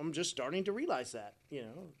I'm just starting to realize that,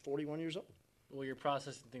 41 years old. well, you're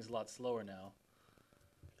processing things a lot slower now.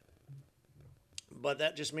 But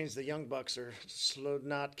that just means the young bucks are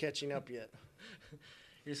not catching up yet.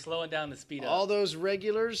 You're slowing down the speed All up. those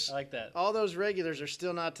regulars, I like that. all those regulars are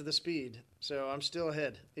still not to the speed. So I'm still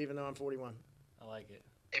ahead, even though I'm 41. I like it.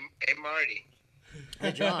 Hey, Marty.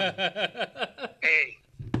 Hey, John. Hey,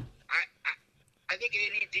 I think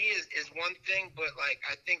ADD is one thing, but like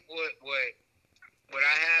I think what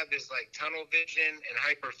I have is like tunnel vision and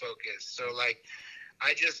hyper focus. So like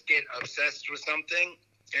I just get obsessed with something,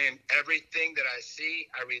 and everything that I see,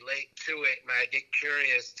 I relate to it, and I get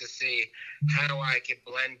curious to see how I could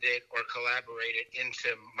blend it or collaborate it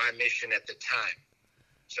into my mission at the time.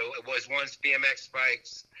 So it was once BMX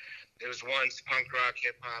bikes. It was once punk rock,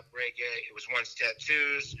 hip hop, reggae. It was once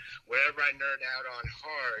tattoos. Wherever I nerd out on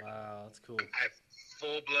hard, Wow, that's cool. I have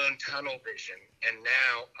full-blown tunnel vision. And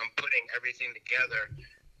now I'm putting everything together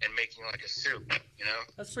and making like a soup,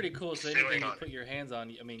 That's pretty cool. So Chewing anything you on put your hands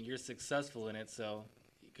on, I mean, you're successful in it. So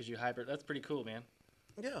because you hyper, that's pretty cool, man.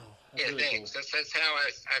 Yeah. That's Yeah, really thanks. cool. That's how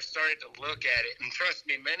I've started to look at it. And trust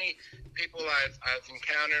me, many people I've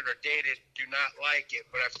encountered or dated do not like it,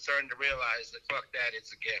 but I've started to realize that fuck that,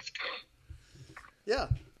 it's a gift. Yeah.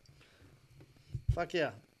 Fuck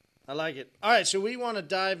yeah. I like it. All right, so we want to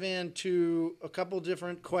dive into a couple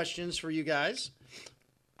different questions for you guys.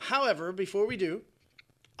 However, before we do,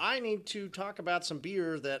 I need to talk about some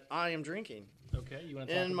beer that I am drinking. Okay, you want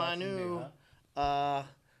to talk In about my some beer, new huh?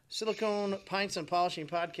 Silicone Pints and Polishing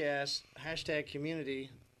Podcast, #community,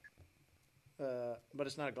 but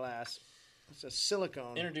it's not a glass. It's a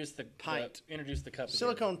silicone. Introduce the pint. Introduce the cup. again.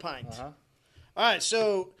 Silicone pint. Uh-huh. All right,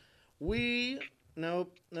 so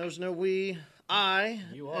I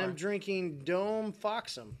You are. am drinking Dome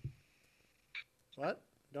Foxum. What?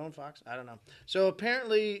 Dome Fox? I don't know. So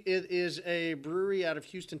apparently it is a brewery out of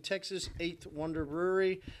Houston, Texas, 8th Wonder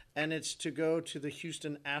Brewery, and it's to go to the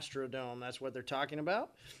Houston Astrodome. That's what they're talking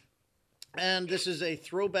about. And this is a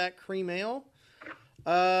throwback cream ale.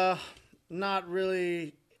 Not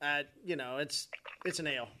really, it's an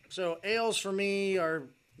ale. So ales for me are,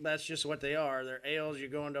 that's just what they are. They're ales. You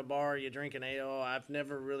go into a bar, you drink an ale. I've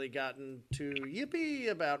never really gotten too yippee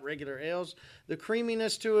about regular ales. The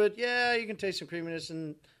creaminess to it, yeah, you can taste some creaminess.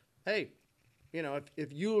 And, hey, you know,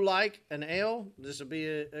 if you like an ale, this will be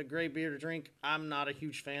a great beer to drink. I'm not a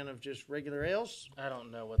huge fan of just regular ales. I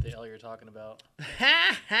don't know what the hell you're talking about.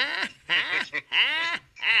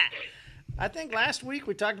 I think last week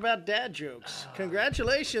we talked about dad jokes.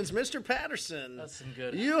 Congratulations, Mr. Patterson. That's some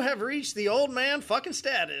good. You have reached the old man fucking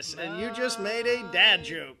status, and you just made a dad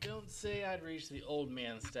joke. Don't say I'd reached the old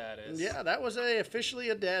man status. Yeah, that was officially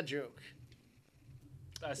a dad joke.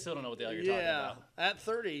 I still don't know what the hell you're talking about. At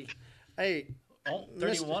 30. Hey, Oh,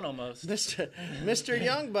 31 almost. Mr.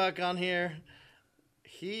 Young Buck on here,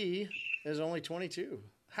 he is only 22.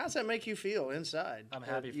 How's that make you feel inside? I'm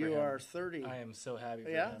happy for you him. You are 30. I am so happy for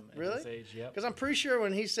Yeah? him at Really? his age. Yep. Because I'm pretty sure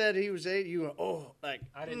when he said he was 8, you were, I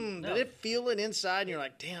didn't know. did it feel it inside? And you're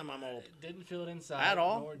like, damn, I'm old. Didn't feel it inside At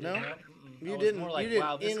all? nor did No? I. You I was didn't- more you like, didn't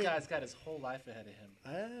wow, this any- guy's got his whole life ahead of him.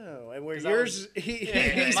 Oh, and where 'Cause I yours, was-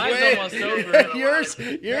 he's mine's way, almost over. yours.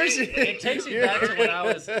 It takes me back to when I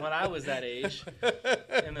was that age,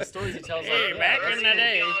 and the stories he tells. Hey, like, back yeah, in the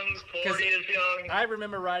day. Young, 40 is young. I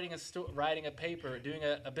remember writing a paper, doing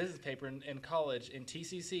a business paper in college in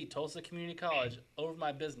TCC, Tulsa Community College, over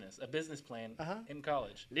my business, a business plan in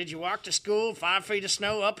college. Did you walk to school 5 feet of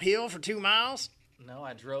snow uphill for 2 miles? No,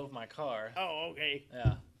 I drove my car. Oh, okay.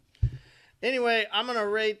 Yeah. Anyway, I'm going to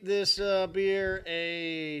rate this beer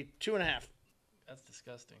a 2.5. That's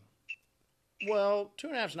disgusting. Well,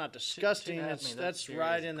 2.5 is not disgusting. 2.5 It's means that's beer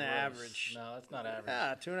right is in the gross. average. No, that's not average.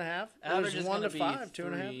 Yeah, 2.5. Average It was is 1 to gonna be 5.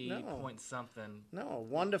 2.5. 3 No, point something. no,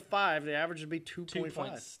 1 to 5. The average would be 2 2.5.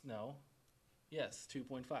 points. No. Yes,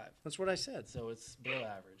 2.5. That's what I said. So it's below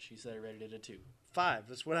average. You said I rated it a 2. 5.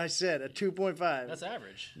 That's what I said. A 2.5. That's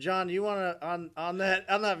average. John, you want to on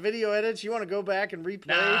that video edits? You want to go back and replay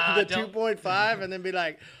Nah, the don't. 2.5 and then be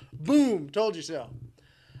like, "Boom! Told you so."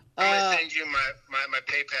 I'm gonna send you my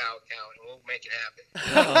PayPal account, and we'll make it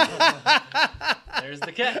happen. There's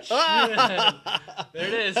the catch. There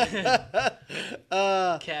it is.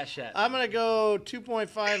 Cash at. I'm gonna go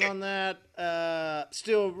 2.5 on that.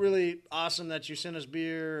 Still really awesome that you sent us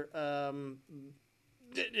beer.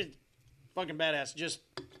 Fucking badass. Just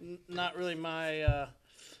not really my.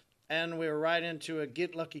 And we were right into a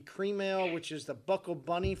Get Lucky Cream Ale, which is the Buckle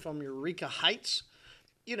Bunny from Eureka Heights.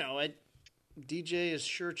 You know, DJ is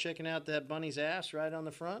sure checking out that bunny's ass right on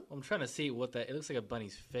the front. I'm trying to see what that. It looks like a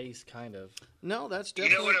bunny's face, kind of. No, that's You know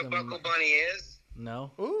definitely. what a buckle bunny is?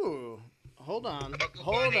 No. Ooh, hold on, Buckle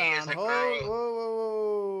hold Bunny on, is a whoa, girl.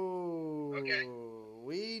 whoa. Okay.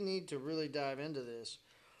 We need to really dive into this.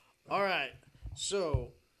 All right,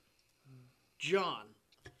 so John,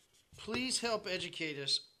 please help educate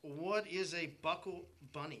us. What is a buckle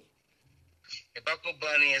bunny? A buckle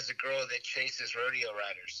bunny is a girl that chases rodeo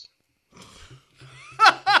riders.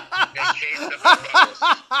 They chase them with buckles.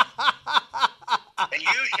 And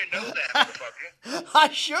you should know that, motherfucker. I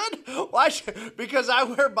should. Why? Because I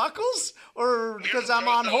wear buckles, or because I'm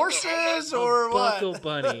on horses, or what? Buckle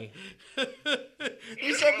bunny.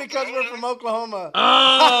 He said because we're from Oklahoma.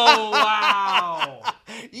 Oh wow!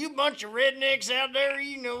 You bunch of rednecks out there,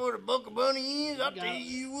 you know what a buckle bunny is? I'll tell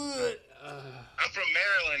you what. I'm from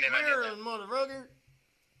Maryland, and I know that. Maryland, motherfucker.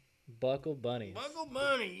 Buckle bunny. Buckle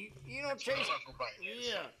bunny. You don't chase. Buckle bunny is.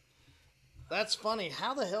 Yeah. That's funny.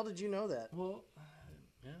 How the hell did you know that? Well,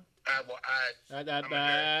 I'm a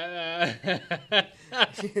nerd.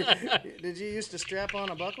 Did you used to strap on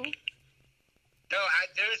a buckle? No,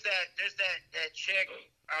 there's that chick,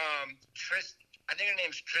 I think her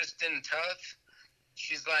name's Tristan Tuff.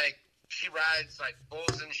 She's like, she rides like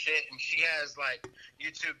bulls and shit, and she has like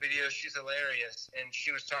YouTube videos. She's hilarious, and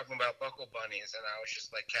she was talking about buckle bunnies, and I was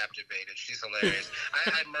just like captivated. She's hilarious. I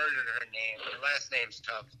murdered her name. Her last name's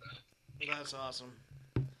Tuff, though. That's awesome.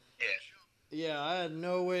 Yeah. Yeah, I had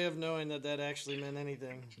no way of knowing that actually meant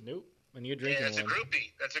anything. nope. When you're Yeah, drinking that's a one.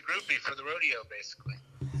 groupie. That's a groupie for the rodeo, basically.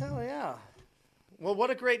 Hell yeah. Well, what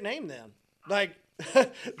a great name then. Like,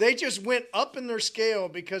 they just went up in their scale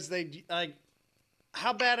because they, like,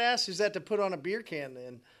 how badass is that to put on a beer can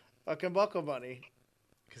then? A buckle bunny.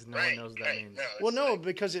 Because no one knows what that means. No, it's Well, no, like-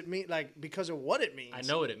 because because of what it means. I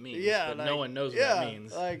know what it means. Yeah, but like, no one knows what yeah, that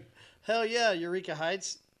means. Like, hell yeah, Eureka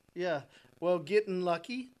Heights. Yeah. Well, getting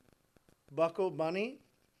lucky. Buckle bunny.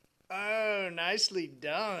 Oh, nicely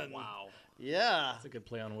done. Wow. Yeah. That's a good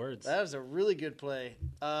play on words. That was a really good play.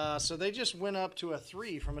 So they just went up to a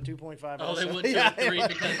 3 from a 2.5. Oh, they also. went to Yeah, a 3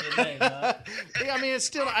 because of the name, huh? Yeah, I mean, it's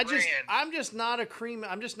still. Brand. I'm just not a cream.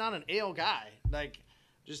 I'm just not an ale guy. Like,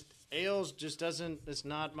 just ales just doesn't. It's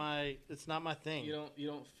not my thing. You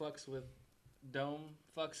don't fucks with dome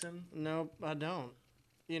fucksin? Nope, I don't.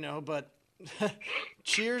 But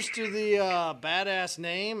cheers to the badass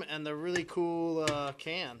name and the really cool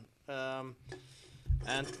can.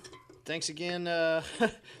 And thanks again,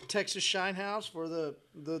 Texas Shine House, for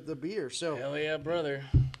the beer. So Hell yeah, brother.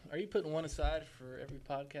 Are you putting one aside for every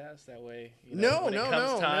podcast? That way, No, when it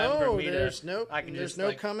comes time for me there's I can there's just,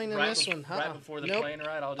 no coming in right this one. Right before the Nope. plane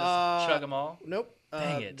ride, I'll just chug them all. Nope.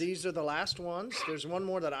 Dang it. These are the last ones. There's one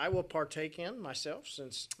more that I will partake in myself,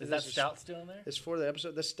 since Is that this stout still in there? It's for the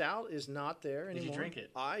episode. The stout is not there Did anymore. you drink it?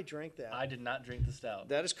 I drank that. I did not drink the stout.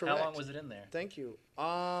 That is correct. How long was it in there? Thank you.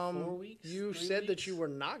 4 weeks? You 3 said that weeks? you were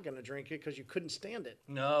not going to drink it because you couldn't stand it.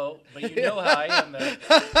 No, but you know how I am, though.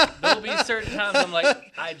 There'll be certain times I'm like,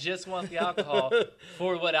 I just want the alcohol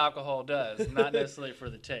for what alcohol does, not necessarily for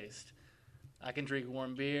the taste. I can drink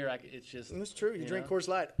warm beer. It's just... That's true. You drink know? Coors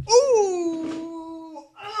Light. Ooh!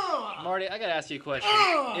 Marty, I gotta ask you a question.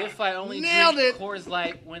 If I only nailed drink it. Coors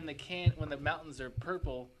Light when the mountains are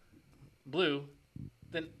blue,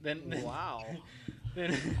 then Wow.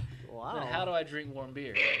 then Wow. how do I drink warm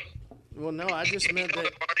beer? Well, no, I just meant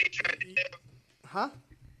that. Marty tried to get, Huh?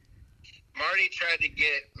 Marty tried to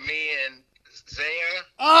get me and Zaya.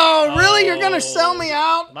 Oh, really? You're going to sell me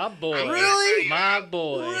out? My boy. Really? My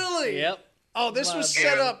boy. Really? Yep. Oh, this My was boy.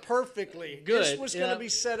 set up perfectly. This Good, was going to yep. be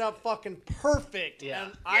set up fucking perfect. Yeah.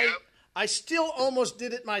 And Yep. I still almost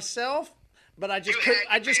did it myself, but I just You couldn't.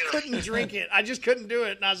 had I to just do it. couldn't drink it. I just couldn't do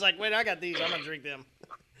it, and I was like, "Wait, I got these. I'm gonna drink them."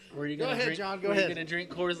 Were you Go gonna ahead, drink, John, go were ahead. you gonna drink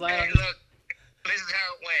Coors Light? Hey, on this? look, this is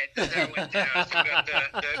how it went. This is how it went down. So we got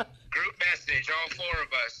the group message, all 4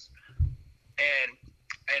 of us, and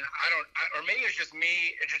or maybe it's just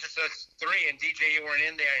me, it's just us 3, and DJ, you weren't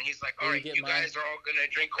in there, and he's like, all Will right, you get you mine? guys are all going to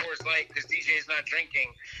drink Coors Light because DJ's not drinking.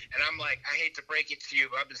 And I'm like, I hate to break it to you,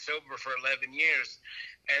 but I've been sober for 11 years.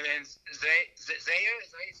 And then Zaya, is that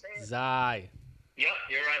how you say it? Zai. Yep,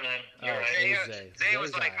 you're right, man. You're Oh, right. Zay. Zaya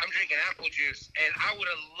was Zay. like, I'm drinking apple juice, and I would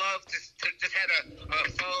have loved to just had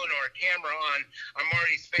a phone or a camera on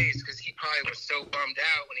Marty's face because he probably was so bummed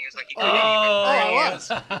out when he was like, he couldn't Oh, I even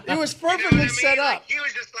was. It was You know what I perfectly mean? set Like, up. he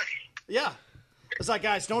was just like, Yeah. It's like,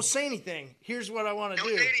 guys, don't say anything. Here's what I want to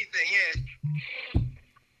don't do. say anything, yeah.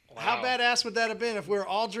 How badass would that have been if we were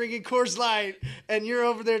all drinking Coors Light and you're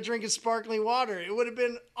over there drinking sparkling water? It would have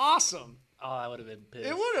been awesome. Oh, I would have been pissed.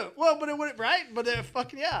 It would have. Well, but it would have, right? But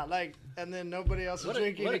fucking yeah, like, and then nobody else was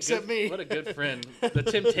drinking except me. What a good friend. The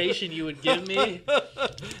temptation you would give me. No,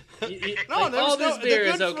 like, there all was this no, beer the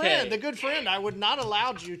is good okay. friend. The good friend. I would not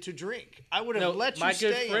allowed you to drink. I would have No, let you my stay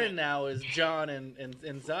good in friend it. now is John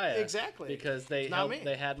and Zaya. Exactly. Because they It's not helped, me.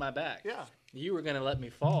 they had my back. Yeah. You were gonna let me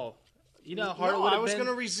fall. You know how hard it No, would I have was been.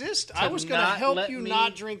 going to resist. I was going to not help let you me-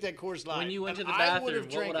 not drink that Coors Light. When you went to And the I bathroom, would have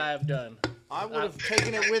what drank would it. I have done? I would have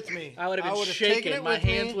taken it with me. I would have been would taken shaking. it My with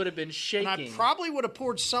me, hands would have been shaking. And I probably would have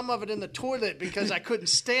poured some of it in the toilet because I couldn't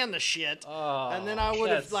stand the shit. Oh, And then I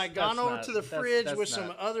would have that's- like gone that's over not- to the that's- fridge that's with some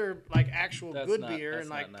not- other like actual that's good not- beer that's and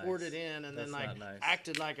like not poured nice. it in and That's then like not nice.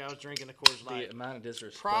 acted like I was drinking a Coors The Light. amount of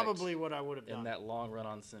disrespect Probably what I would have in done. that long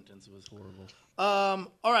run-on sentence was horrible.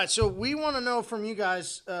 All right, so we want to know from you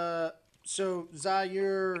guys. So Zai,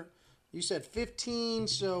 you said 15,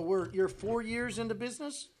 so you're 4 years into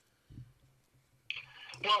business.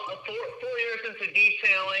 Well, 4 years into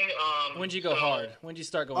detailing. When'd you go hard? When'd you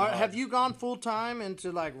start going All right, hard? have you gone full time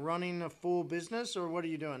into like running a full business, or what are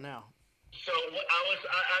you doing now? So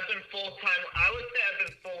I've been full time. I would say I've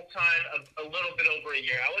been full time a little bit over a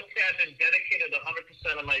year. I would say I've been dedicated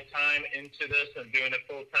 100% of my time into this and doing it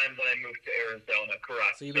full time when I moved to Arizona.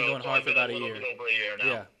 Correct. So you've been going hard I've for been about a little year. bit over a year now.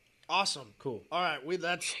 Yeah, Awesome. cool. All right,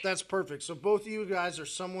 that's perfect. So both of you guys are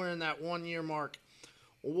somewhere in that 1 year mark.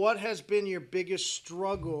 What has been your biggest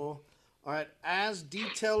struggle? All right, as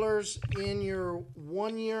detailers in your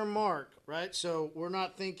 1 year mark, right? So we're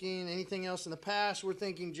not thinking anything else in the past. We're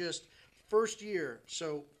thinking just first year.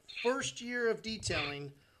 So first year of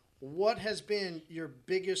detailing, what has been your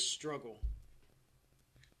biggest struggle?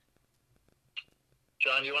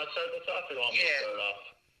 John, you want to start this off, or do you want me to start it off?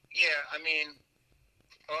 Yeah, I mean,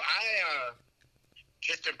 well,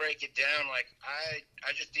 just to break it down, like I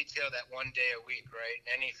just detail that 1 day a week, right?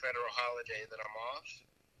 Any federal holiday that I'm off,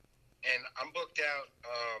 and I'm booked out.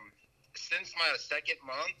 Since my second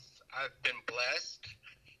month, I've been blessed,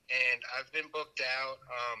 and I've been booked out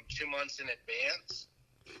 2 months in advance.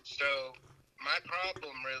 So my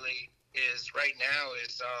problem really is right now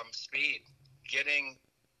is speed, getting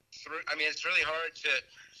through. I mean, it's really hard to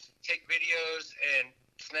take videos and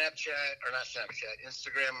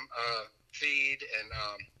Instagram feed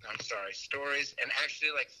and stories, and actually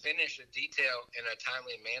like finish a detail in a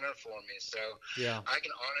timely manner for me. So Yeah. I can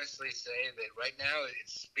honestly say that right now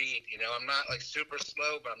it's speed. You know, I'm not like super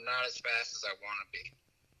slow, but I'm not as fast as I want to be.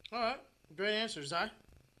 All right. Great answer, Zai.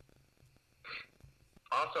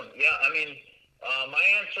 Awesome. Yeah, I mean, my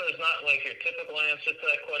answer is not like your typical answer to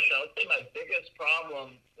that question. I would say my biggest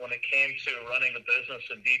problem when it came to running the business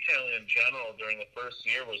and detailing in general during the first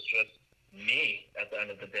year was just me at the end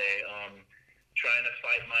of the day, trying to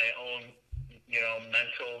fight my own,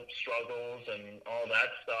 mental struggles and all that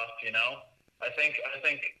stuff, I think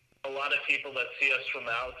a lot of people that see us from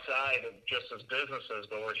the outside just as businesses,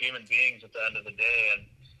 but we're human beings at the end of the day. And,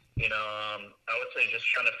 I would say just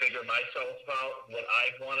trying to figure myself out, what I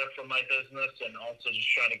wanted from my business, and also just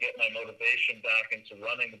trying to get my motivation back into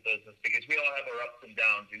running the business, because we all have our ups and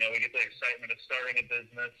downs. We get the excitement of starting a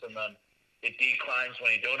business, and then it declines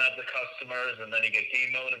when you don't have the customers, and then you get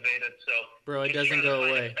demotivated. So, Bro, it just doesn't trying to go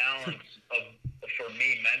find away. a balance for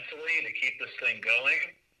me mentally to keep this thing going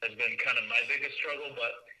has been kind of my biggest struggle.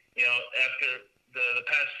 But after the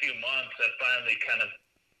past few months, I finally kind of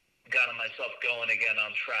gotten myself going again on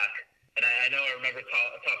track. And I know I remember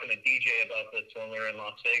talking to DJ about this when we were in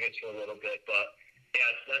Las Vegas for a little bit. But yeah,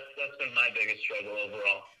 that's been my biggest struggle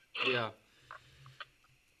overall. Yeah.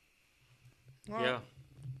 Well, Yeah.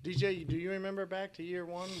 DJ, do you remember back to year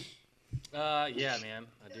one? Yeah, man,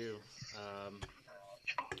 I do.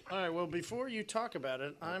 All right, well, before you talk about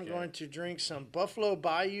it, I'm Okay. going to drink some Buffalo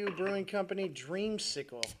Bayou Brewing Company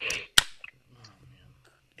Dreamsicle.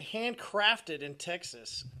 Handcrafted in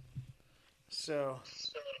Texas. So,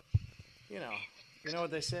 you know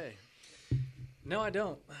what they say. No, I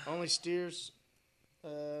don't. Only steers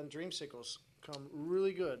and dreamsicles come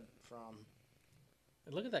really good from.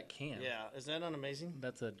 Look at that can. Yeah, is that not amazing?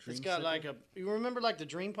 That's a dream. It's got like you remember like the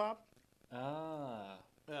Dream Pop? Ah.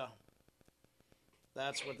 Yeah.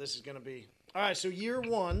 That's what this is going to be. All right, so year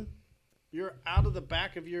one, you're out of the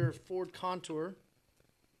back of your Ford Contour.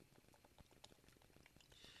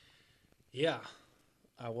 Yeah,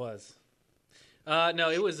 I was. No,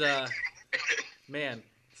 it was. Man,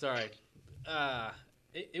 sorry.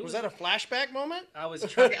 It Was that a flashback moment? I was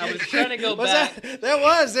trying to go Was back. there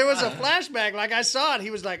was a flashback. Like I saw it.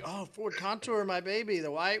 He was like, "Oh, Ford Contour, my baby,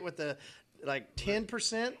 the white with the like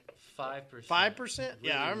 10%, 5%. 5%."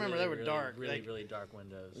 Yeah, I remember they were dark. Really, Like, really dark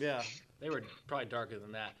windows. yeah. They were probably darker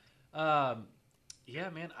than that. Yeah,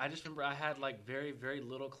 man, I just remember I had like very, very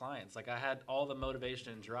little clients. Like I had all the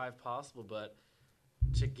motivation and drive possible, but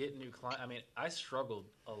to get new clients, I mean, I struggled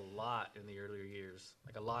a lot in the earlier years,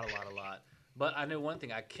 like a lot. But I knew one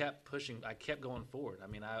thing: I kept pushing, I kept going forward. I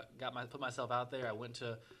mean, I put myself out there. I went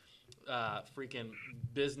to freaking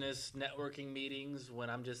business networking meetings when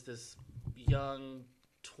I'm just this young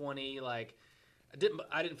 20, like. I didn't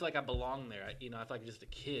feel like I belonged there. I felt like just a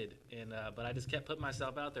kid, and but I just kept putting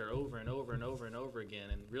myself out there over and over and over and over again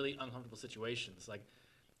in really uncomfortable situations. Like,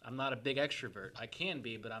 I'm not a big extrovert. I can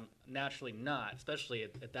be, but I'm naturally not, especially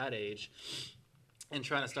at that age, and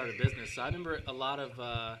trying to start a business. So I remember a lot of,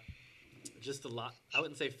 I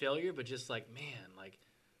wouldn't say failure, but just like, man, like,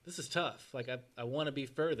 this is tough. Like, I want to be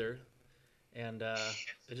further, and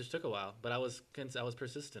it just took a while. But I was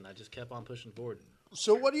persistent. I just kept on pushing forward.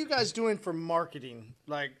 So what are you guys doing for marketing?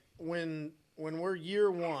 Like when we're year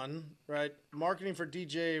one, right? Marketing for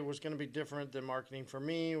DJ was going to be different than marketing for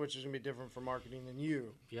me, which is going to be different from marketing than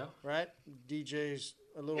you. Yeah. Right? DJ's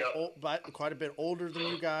a little old, but quite a bit older than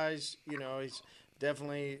you guys. He's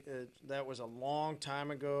definitely that was a long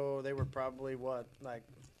time ago. They were probably like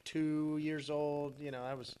 2 years old.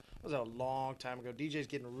 That was a long time ago. DJ's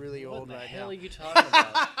getting really old right now. What the hell are you talking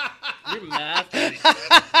about? Your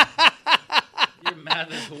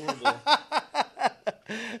math is horrible.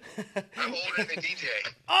 I'm older than DJ.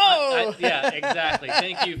 Oh! Yeah, exactly.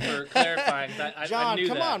 Thank you for clarifying. I John, knew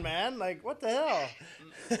come that. on, man. Like, what the hell?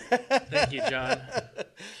 Thank you, John.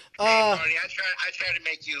 Marty, I try to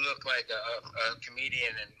make you look like a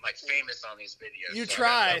comedian and like famous on these videos. You So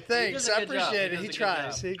try. He Thanks. does a I good job. appreciate He it. He does a good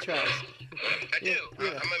tries. job. He tries. I do. I'm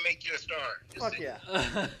gonna make you a star. Just Fuck see. yeah.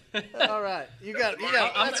 All right. You got.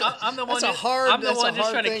 I'm the one. That's a hard. I'm the that's a one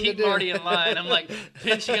just hard trying to thing keep do. Marty in line. I'm like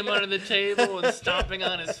pinching him under the table and stomping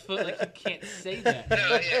on his foot. Like, you can't say that. No,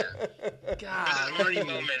 yeah. God. There's Marty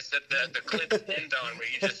moments that the clips end on where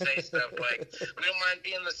you just say stuff like, "We don't mind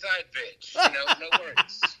being the side bitch." No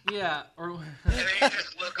worries. Yeah. Or And then you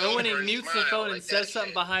just look or when he over and mutes the smile phone like and says that something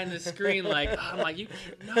shit. behind the screen, like, I'm like, you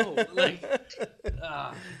no, like.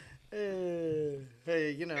 Hey,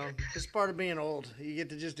 it's part of being old. You get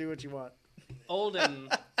to just do what you want. Old and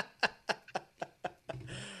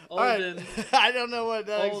All right. and I don't know what.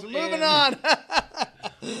 Old Moving and- on.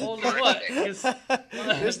 Old in what? 'Cause,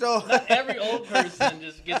 Just old. not every old person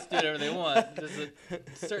just gets to do whatever they want. There's a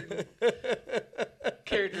certain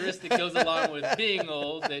characteristic goes along with being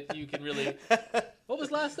old that you can really. What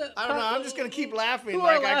was last? I don't know. I'm just gonna keep laughing Who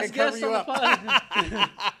like our I last can cover guest you on the up. pod?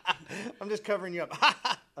 I'm just covering you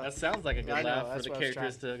up. That sounds like a good I know, laugh for that's the what I was trying.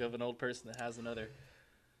 characteristic of an old person that has another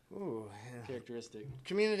Ooh, yeah. characteristic.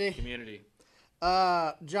 Community.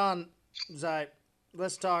 John Zai,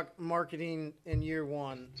 let's talk marketing in year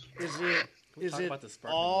one. Is talk it about the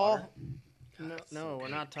sparkling all? water? No, we're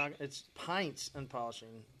not talking. It's pints and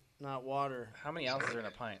polishing, not water. How many ounces are in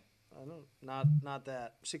a pint? I don't. Not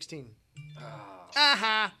that. 16.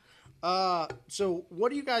 Aha. So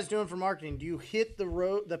what are you guys doing for marketing? Do you hit the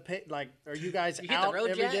road? Are you guys You hit the out road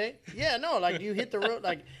every yet? day? Yeah, no. Like, do you hit the road?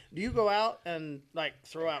 Like, do you go out and like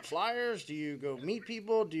throw out flyers? Do you go meet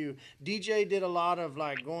people? DJ did a lot of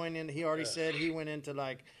like going in. He already said he went into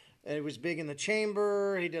like, it was big in the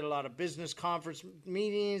chamber. He did a lot of business conference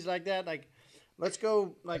meetings like that. Like, let's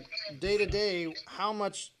go like day to day. How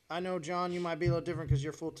much? I know, John, you might be a little different because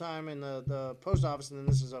you're full time in the post office, and then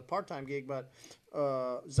this is a part time gig. But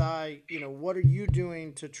Zai, what are you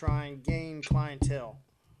doing to try and gain clientele?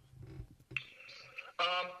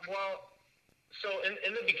 Well, so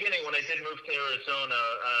in the beginning, when I did move to Arizona,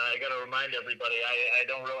 I got to remind everybody, I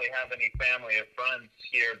don't really have any family or friends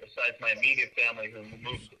here besides my immediate family who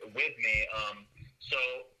moved with me. So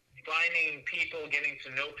finding people, getting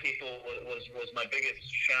to know people was my biggest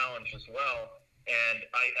challenge as well. And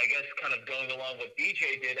I guess kind of going along what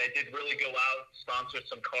DJ did, I did really go out, sponsor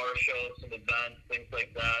some car shows, some events, things like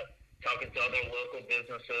that, talking to other local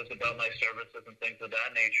businesses about my services and things of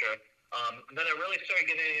that nature. And then I really started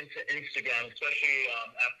getting into Instagram, especially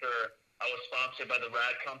after I was sponsored by the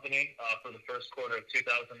Rad Company for the first quarter of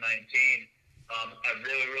 2019. I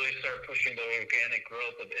really started pushing the organic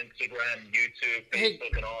growth of Instagram, YouTube,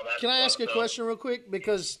 Facebook, and all that. Can I stuff. ask a question real quick?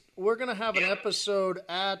 Because we're going to have an episode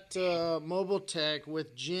at Mobile Tech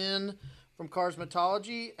with Jen from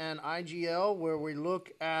Carsmatology and IGL where we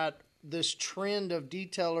look at this trend of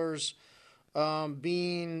detailers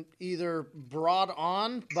being either brought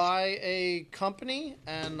on by a company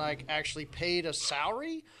and like actually paid a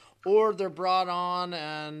salary, or they're brought on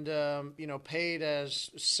and paid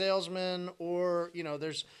as salesmen, or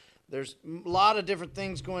there's a lot of different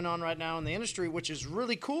things going on right now in the industry, which is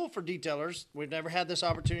really cool for detailers. We've never had this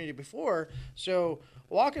opportunity before. So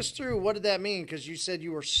walk us through, what did that mean? Because you said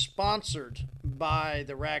you were sponsored by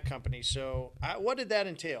the Rad Company. So what did that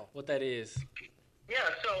entail? What that is? Yeah,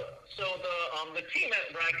 so the team at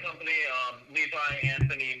Rad Company, Levi,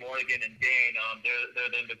 Anthony, Morgan, and Dane, they're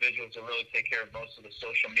the individuals that really take care of most of the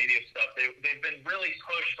social media stuff. They've been really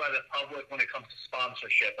pushed by the public when it comes to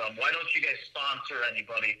sponsorship. Why don't you guys sponsor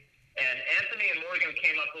anybody? And Anthony and Morgan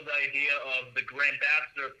came up with the idea of the Grand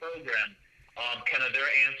Ambassador program, kind of their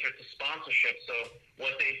answer to sponsorship. So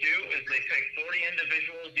what they do is they take 40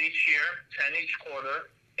 individuals each year, 10 each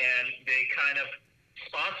quarter, and they kind of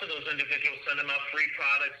sponsor those individuals, send them out free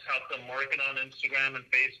products, help them market on Instagram and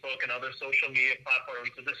Facebook and other social media platforms,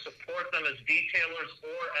 to support them as detailers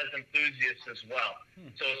or as enthusiasts as well.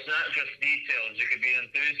 So it's not just detailers. You could be an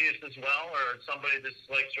enthusiast as well, or somebody that's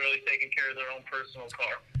likes really taking care of their own personal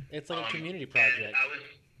car. It's like a community project.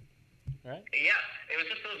 Right? Yeah, it was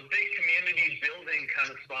just a big community building kind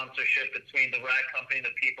of sponsorship between the Rad Company and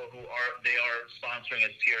the people who are sponsoring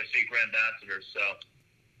as TRC Grand Ambassadors.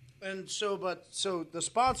 So the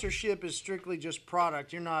sponsorship is strictly just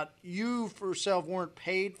product. You yourself weren't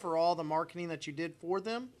paid for all the marketing that you did for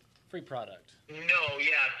them? Free product. No,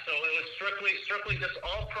 yeah. So it was strictly just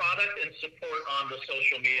all product and support on the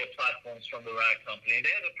social media platforms from the Rad Company.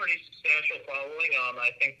 They have a pretty substantial following.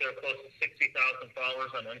 I think they're close to 60,000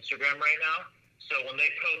 followers on Instagram right now. So when they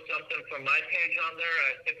post something from my page on there,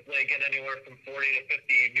 I typically get anywhere from 40 to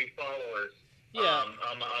 50 new followers. Yeah.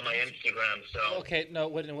 On my Instagram. So Okay, no,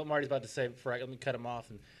 what Marty's about to say before let me cut him off.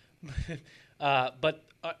 But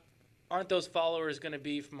aren't those followers going to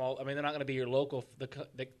be from all? I mean, they're not going to be your local.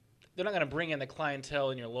 They're not going to bring in the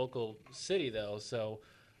clientele in your local city, though. So,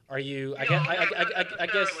 are you? I guess. And I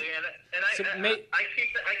keep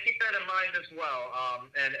that in mind as well.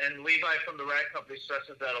 And Levi from the Rad Company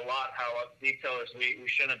stresses that a lot. How us detailers we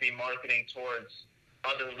shouldn't be marketing towards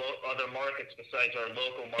other markets besides our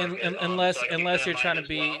local market. Unless you're trying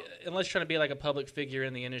to be like a public figure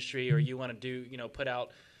in the industry, or you want to do put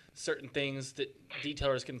out certain things that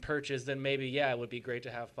detailers can purchase, then maybe it would be great to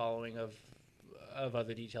have following of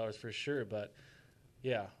other detailers for sure. But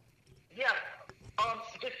yeah. Just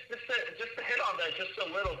to hit on that just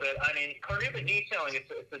a little bit. I mean, Carnuba Detailing,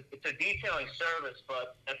 it's a detailing service,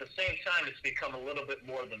 but at the same time, it's become a little bit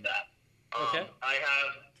more than that. Okay. I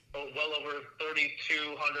have well over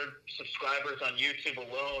 3,200 subscribers on YouTube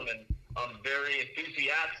alone, and very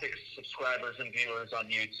enthusiastic subscribers and viewers on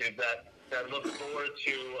YouTube that look forward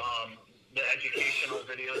to the educational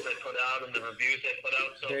videos I put out and the reviews I put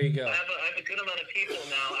out. So There you go. I have a good amount of people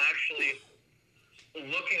now actually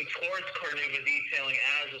looking towards Carnuba Detailing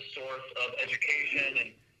as a source of education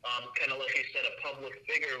and kind of like I said, a public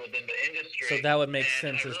figure within the industry. So that would make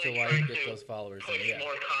And sense I as to really why try you get to those followers. push Yeah.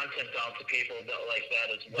 more content out to people like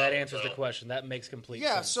that as well. That answers So, the question. That makes complete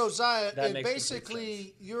Yeah, sense. so Zaya, That makes complete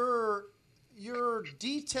basically you're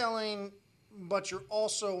detailing, but you're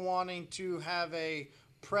also wanting to have a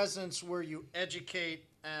presence where you educate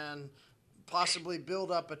and possibly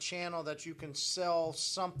build up a channel that you can sell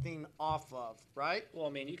something off of, right? Well,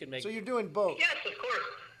 I mean, you can make. So you're doing both. Yes, of course.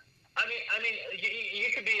 I mean, you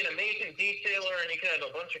could be an amazing detailer and you could have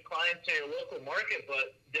a bunch of clients in your local market,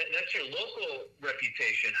 but that's your local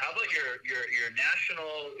reputation. How about your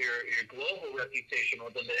national, your global reputation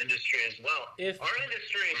within the industry as well? Our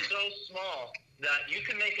industry is so small that you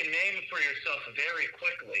can make a name for yourself very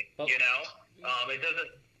quickly. But- you know, it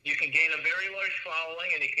doesn't. You can gain a very large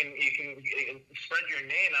following, and you can spread your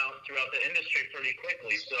name out throughout the industry pretty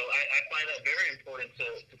quickly. So I find that very important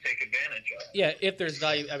to take advantage of. Yeah, if there's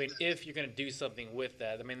value, I mean, if you're going to do something with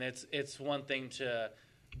that, I mean, it's one thing to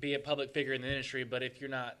be a public figure in the industry, but if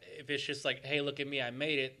it's just like, hey, look at me, I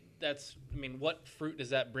made it. That's, I mean, what fruit does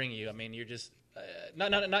that bring you? I mean, you're just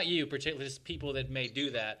not you particularly, just people that may do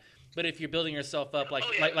that. But if you're building yourself up,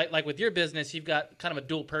 like with your business, you've got kind of a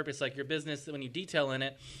dual purpose. Like your business, when you detail in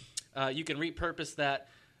it, you can repurpose that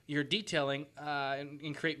you're detailing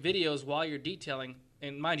and create videos while you're detailing.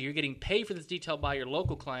 And mind you, you're getting paid for this detail by your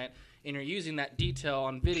local client, and you're using that detail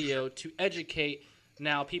on video to educate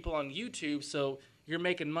now people on YouTube. So you're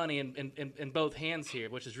making money in both hands here,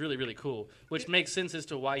 which is really, really cool. Which makes sense as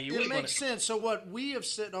to why you would It want makes to. sense. So what we have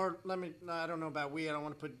said, or I don't know about we. I don't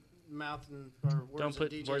want to put mouth and or words Don't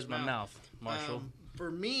put in DJ's words in my mouth, Marshall. For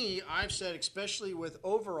me, I've said, especially with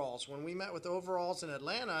overalls, when we met with overalls in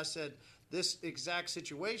Atlanta, I said this exact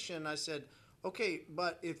situation. I said, okay,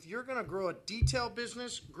 but if you're going to grow a detail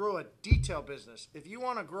business, grow a detail business. If you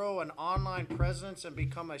want to grow an online presence and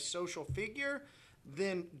become a social figure,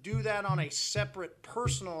 then do that on a separate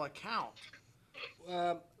personal account.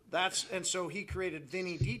 And so he created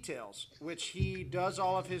Vinny Details, which he does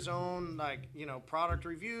all of his own, product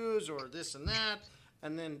reviews or this and that,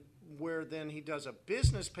 and then he does a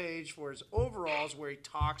business page for his overalls where he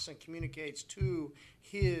talks and communicates to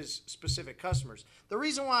his specific customers. The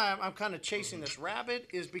reason why I'm kind of chasing this rabbit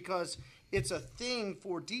is because it's a thing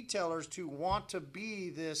for detailers to want to be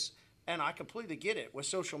this. And I completely get it. With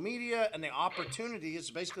social media and the opportunity, is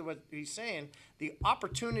basically what he's saying. The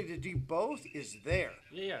opportunity to do both is there.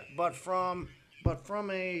 Yeah. But from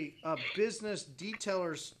a business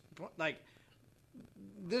detailer's,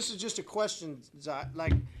 this is just a question,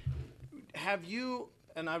 have you,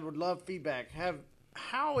 and I would love feedback,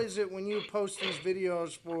 how is it when you post these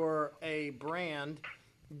videos for a brand,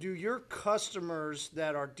 do your customers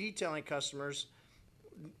that are detailing customers,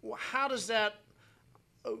 how does that,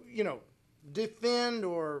 defend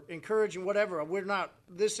or encourage and whatever?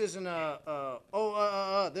 This isn't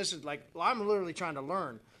this is like, I'm literally trying to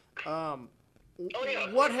learn.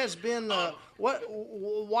 What has been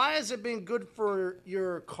why has it been good for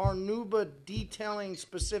your Carnuba Detailing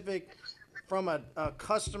specific from a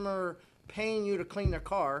customer paying you to clean their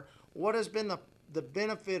car? What has been the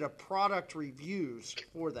benefit of product reviews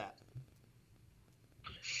for that?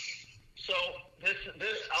 So this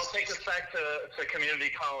I'll take this back to community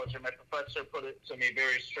college, and my professor put it to me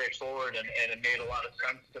very straightforward, and it made a lot of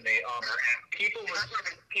sense to me. People respect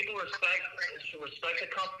the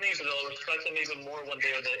company, but they'll respect them even more when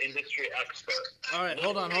they're the industry expert. All right,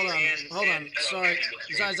 hold on. Sorry,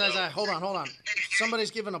 Zai, hold on.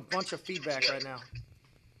 Somebody's giving a bunch of feedback right now.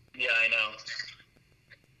 Yeah, I know.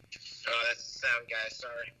 Oh, that's the sound guy.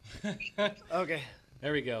 Sorry. Okay.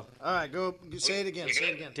 There we go. All right, go say it again.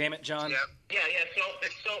 Damn it, John. Yeah. Yeah.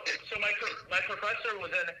 So my professor was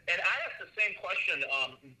in, and I asked the same question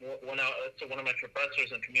to one of my professors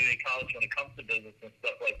in community college when it comes to business and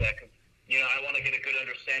stuff like that, because I want to get a good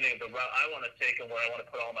understanding of the route I want to take and where I want to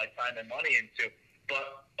put all my time and money into.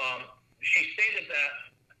 But she stated that,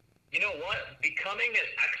 you know what, becoming an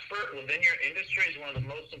expert within your industry is one of the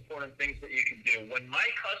most important things that you can do. When my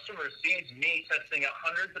customer sees me testing out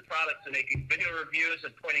hundreds of products and making video reviews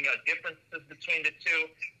and pointing out differences between the two,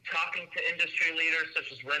 talking to industry leaders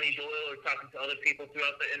such as Rennie Doyle or talking to other people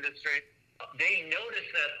throughout the industry, they notice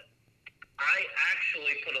that I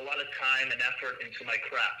actually put a lot of time and effort into my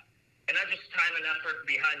craft. And not just time and effort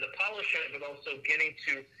behind the polishing, but also getting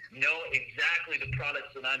to know exactly the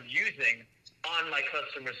products that I'm using on my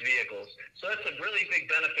customers' vehicles. So that's a really big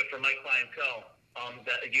benefit for my clientele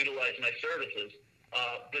that utilize my services.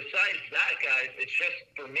 Besides that, guys, it's just,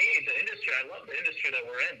 for me, the industry, I love the industry that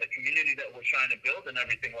we're in, the community that we're trying to build and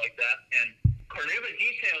everything like that. And Carnuba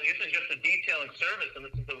Detailing isn't just a detailing service, and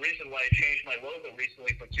this is the reason why I changed my logo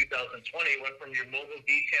recently for 2020. It went from your mobile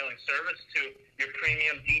detailing service to your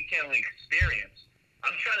premium detailing experience.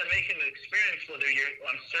 I'm trying to make it an experience whether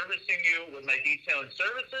I'm servicing you with my detailing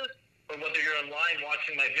services or whether you're online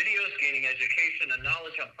watching my videos, gaining education and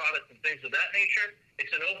knowledge on products and things of that nature.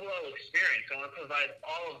 It's an overall experience. I want to provide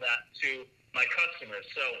all of that to my customers.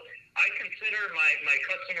 So I consider my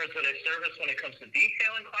customers that I service when it comes to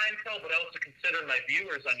detailing clientele, but I also consider my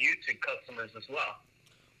viewers on YouTube customers as well.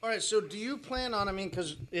 All right, so do you plan on,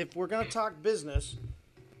 because if we're going to talk business,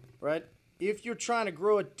 right, if you're trying to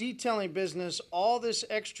grow a detailing business, all this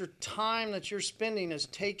extra time that you're spending is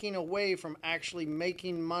taking away from actually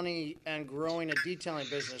making money and growing a detailing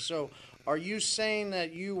business. So are you saying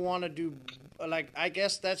that you want to do, I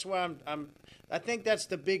guess that's why I think that's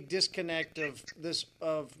the big disconnect of this,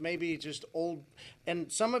 of maybe just old,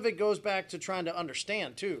 and some of it goes back to trying to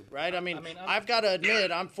understand too, right? I mean I've got to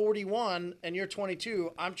admit, I'm 41 and you're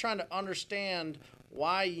 22. I'm trying to understand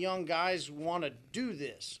why young guys want to do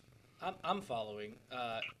this. I'm following,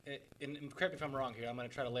 and correct me if I'm wrong here. I'm going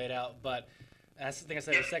to try to lay it out, but that's the thing I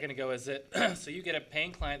said a second ago is that, so you get a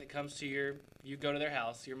paying client that comes to you go to their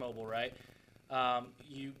house, your mobile, right?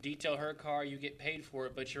 You detail her car, you get paid for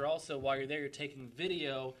it, but you're also, while you're there, you're taking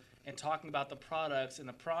video and talking about the products and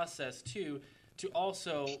the process too, to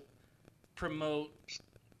also promote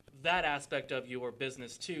that aspect of your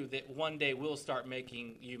business too, that one day will start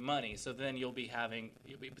making you money. So then you'll be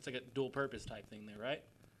it's like a dual purpose type thing there, right?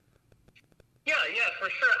 Yeah, for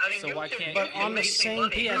sure. I mean, so YouTube, why can't but on the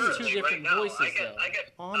same, he has two different voices though. I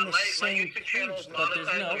get on the my same YouTube channel is page, but there's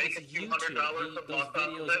monetized. no, I make it's a few YouTube. $100s a Those month off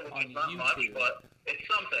videos of it, which on is not much, YouTube. but it's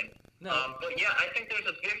something. No. But yeah, I think there's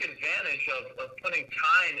a big advantage of putting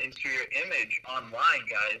time into your image online,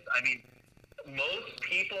 guys. I mean, most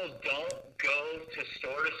people don't go to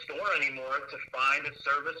store anymore to find a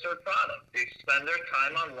service or product. They spend their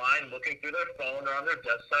time online looking through their phone or on their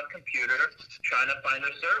desktop computer trying to find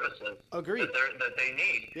their services Agreed. that they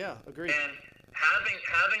need. Yeah, agreed. And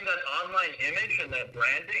having that online image and that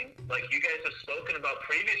branding, like you guys have spoken about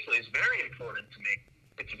previously, is very important to me.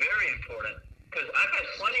 It's very important because I've had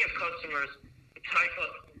plenty of customers type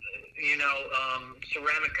up,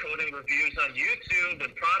 ceramic coating reviews on YouTube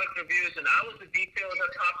and product reviews, and I was the detailer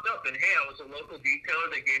that popped up. And hey, I was a local detailer.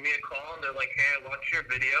 They gave me a call, and they're like, "Hey, I watched your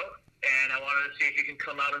video, and I wanted to see if you can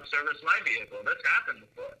come out and service my vehicle." That's happened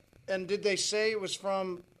before. And did they say it was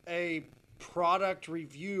from a product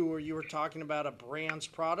review, or you were talking about a brand's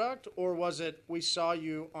product, or was it we saw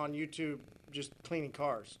you on YouTube just cleaning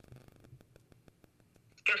cars?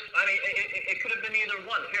 It could have been either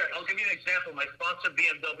one. Here, I'll give you an example. My sponsor,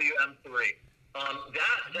 BMW M3.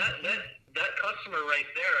 That customer right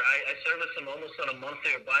there, I service him almost on a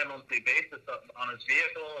monthly or bi-monthly basis on his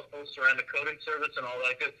vehicle, a full ceramic coating service, and all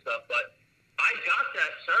that good stuff. But I got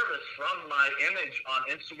that service from my image on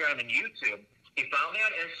Instagram and YouTube. He found me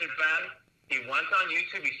on Instagram. He went on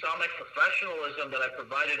YouTube. He saw my professionalism that I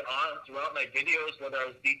provided throughout my videos, whether I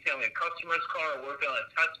was detailing a customer's car or working on a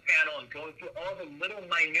test panel and going through all the little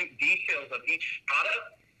minute details of each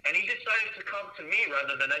product. And he decided to come to me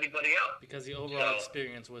rather than anybody else. Because the overall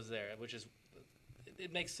experience was there, which is,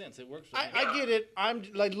 it makes sense. It works. I get it. I'm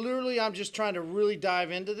I'm just trying to really dive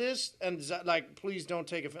into this, and please don't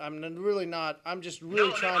take it. I'm really not. I'm just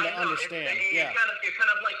really trying to understand. You're kind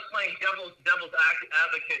of like playing devil's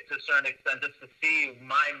advocate to a certain extent, just to see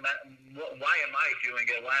why am I doing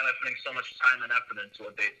it? Why am I putting so much time and effort into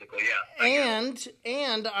it? Basically, yeah.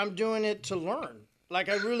 And I'm doing it to learn. Like,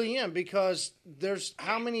 I really am, because there's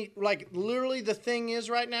how many, literally the thing is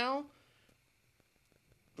right now,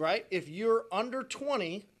 right? If you're under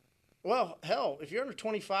 20, well, hell, if you're under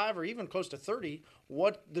 25 or even close to 30,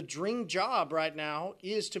 what the dream job right now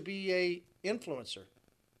is to be a influencer.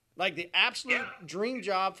 Like, the absolute dream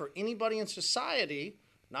job for anybody in society,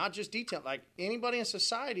 not just detail, like anybody in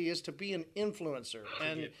society, is to be an influencer.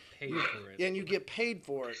 And you get paid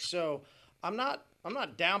for it. So I'm not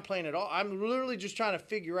downplaying at all. I'm literally just trying to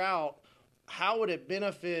figure out how would it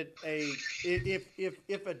benefit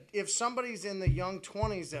if somebody's in the young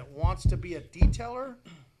 20s that wants to be a detailer,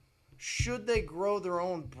 should they grow their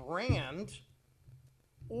own brand,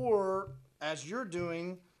 or as you're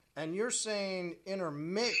doing and you're saying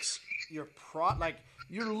intermix your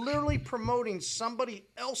you're literally promoting somebody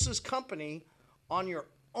else's company on your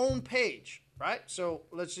own page. right? So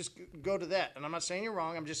let's just go to that. And I'm not saying you're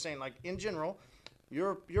wrong. I'm just saying, like, in general,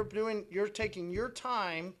 you're taking your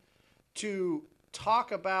time to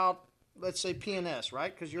talk about, let's say, PNS,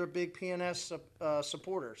 right? Because you're a big PNS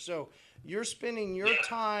supporter. So you're spending your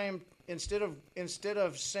time instead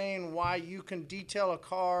of saying why you can detail a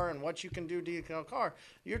car and what you can do to detail a car,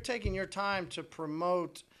 you're taking your time to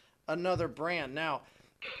promote another brand. Now,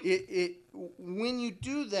 when you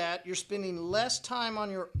do that, you're spending less time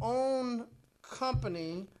on your own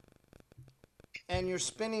company and you're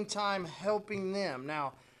spending time helping them.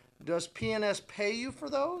 Now, does PNS pay you for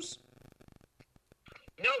those?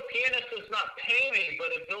 No, PNS does not pay me, but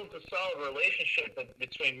it builds a solid relationship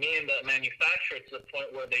between me and the manufacturer to the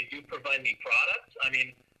point where they do provide me products. I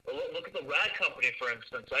mean, look at the Rad Company, for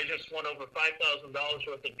instance. I just won over $5,000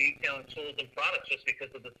 worth of detailing tools and products just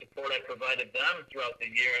because of the support I provided them throughout the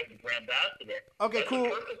year as a brand ambassador. Okay, That's cool. a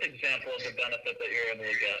perfect example of the benefit that you're able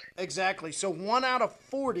to get. Exactly. So 1 out of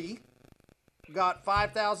 40 got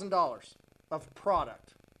 $5,000 of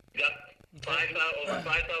product. Yep. Over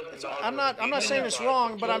 $5,000. I'm not saying it's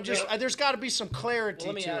wrong, but I'm just there's got to be some clarity.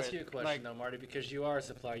 Well, let me to ask it. you a question, Like, though, Marty, because you are a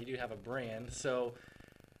supplier, you do have a brand. So,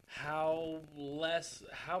 how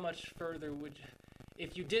much further would,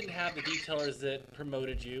 if you didn't have the detailers that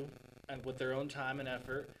promoted you and with their own time and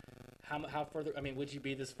effort, how further? I mean, would you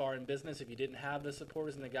be this far in business if you didn't have the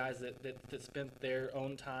supporters and the guys that spent their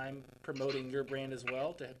own time promoting your brand as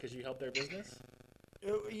well, because you helped their business?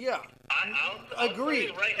 Yeah. I'll Agreed.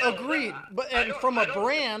 tell you right now, Agreed. But and from a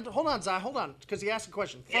brand, hold on, Zai, hold on, because he asked a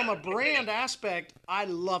question. From a brand aspect, I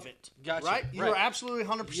love it. Gotcha. Right? You're Right. absolutely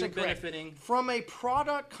 100% You're correct. benefiting. From a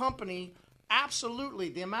product company, absolutely.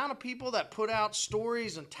 The amount of people that put out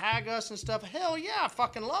stories and tag us and stuff, hell yeah, I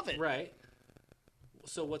fucking love it. Right.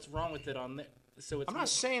 So what's wrong with it on there? So it's I'm not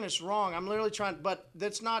saying it's wrong. I'm literally trying, but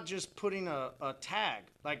that's not just putting a tag.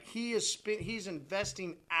 Like he's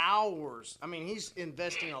investing hours. I mean, he's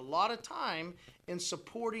investing a lot of time in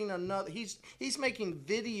supporting another. He's making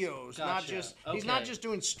videos, not Gotcha. just. He's not Okay. just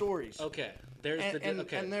doing stories. Okay. There's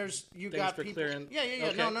okay. And there's you Thanks got for people. clearing- Yeah.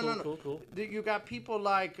 Okay, No. cool. You got people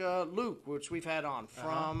like Luke, which we've had on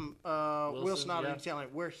from Wilson Auto yeah. Detailing,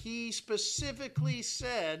 where he specifically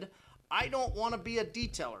said, "I don't want to be a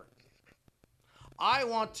detailer. I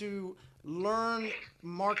want to learn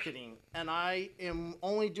marketing, and I am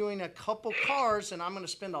only doing a couple cars, and I'm going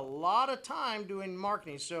to spend a lot of time doing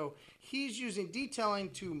marketing." So he's using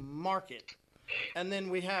detailing to market. And then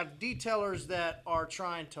we have detailers that are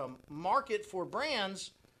trying to market for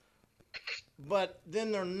brands, but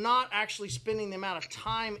then they're not actually spending the amount of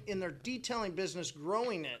time in their detailing business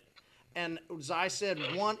growing it. And as I said,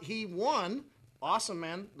 he won. Awesome,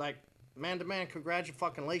 man. Like, man-to-man,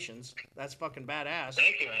 congratulations. That's fucking badass.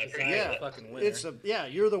 Thank you, man. I appreciate Yeah, it. Fucking winner.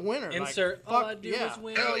 you're the winner. Insert. Like, All I do yeah, is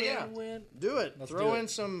win. hell yeah. Win. Do it. Let's Throw do in it.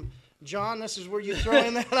 some, John. This is where you throw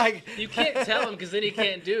in that like. You can't tell him because then he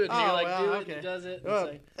can't do it. 'Cause you're like, well, do it. okay. He does it.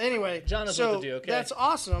 It's like, Anyway, John knows so what to do, okay? that's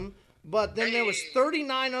awesome. But then there was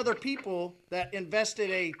 39 other people that invested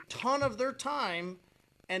a ton of their time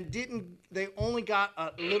and they only got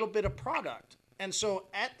a little bit of product. And so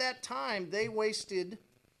at that time, they wasted,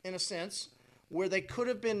 in a sense, where they could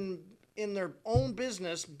have been in their own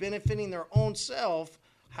business benefiting their own self.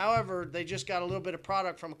 However, they just got a little bit of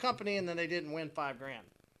product from a company and then they didn't win $5,000.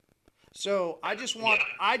 So I just want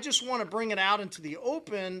to bring it out into the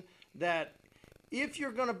open that if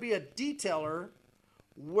you're going to be a detailer,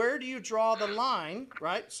 where do you draw the line,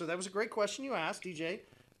 right? So that was a great question you asked, DJ.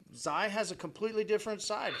 Zai has a completely different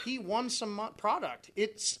side. He won some product.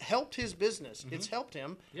 It's helped his business. It's helped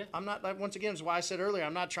him. Yeah. I'm not, once again, is why I said earlier,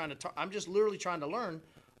 I'm not trying to talk. I'm just literally trying to learn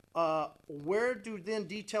where do then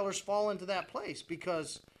detailers fall into that place?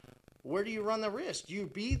 Because where do you run the risk? Do you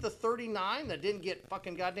be the 39 that didn't get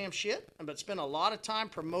fucking goddamn shit but spent a lot of time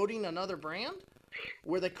promoting another brand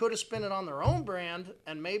where they could have spent it on their own brand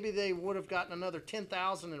and maybe they would have gotten another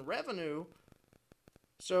 $10,000 in revenue?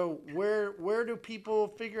 So where do people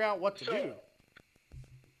figure out what to do?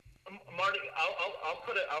 Marty, I'll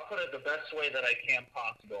put it the best way that I can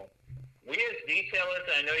possible. We as detailers,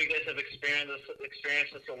 and I know you guys have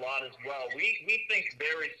experienced this a lot as well. We think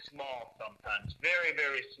very small sometimes, very,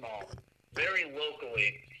 very small, very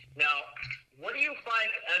locally. Now, what do you find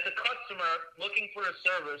as a customer looking for a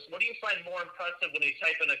service? What do you find more impressive when you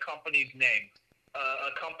type in a company's name?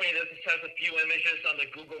 A company that just has a few images on the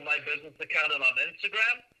Google My Business account and on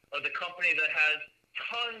Instagram, or the company that has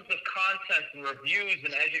tons of content and reviews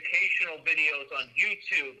and educational videos on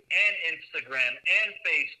YouTube and Instagram and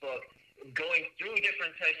Facebook, going through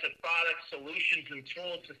different types of products, solutions, and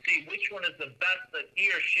tools to see which one is the best that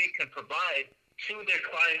he or she can provide to their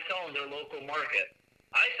clientele in their local market.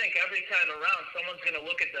 I think every time around, someone's going to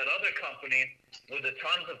look at that other company with the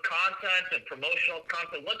tons of content and promotional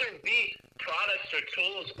content, whether it be products or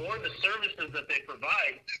tools or the services that they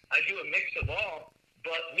provide. I do a mix of all.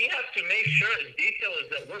 But we have to make sure as detailers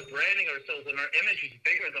that we're branding ourselves and our image is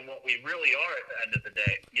bigger than what we really are at the end of the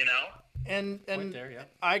day, you know? And there,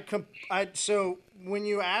 yeah. So when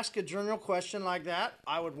you ask a general question like that,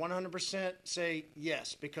 I would 100% say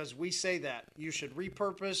yes, because we say that you should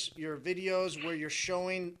repurpose your videos where you're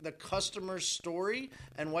showing the customer's story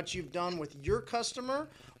and what you've done with your customer.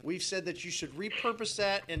 We've said that you should repurpose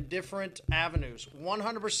that in different avenues.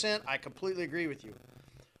 100%, I completely agree with you.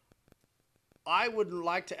 I would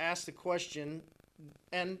like to ask the question,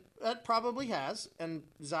 and that probably has, and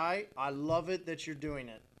Zai, I love it that you're doing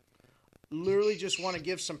it. Literally just want to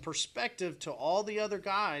give some perspective to all the other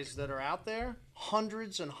guys that are out there,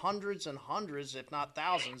 hundreds and hundreds and hundreds, if not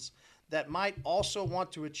thousands, that might also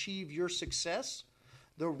want to achieve your success.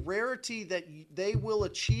 The rarity that they will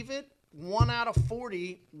achieve it, 1 out of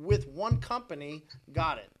 40 with one company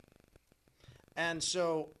got it. And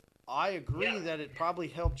so I agree that it probably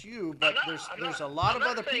helped you, but there's a lot of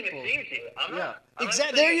other people.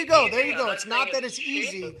 Exactly. There you go. It's not that it's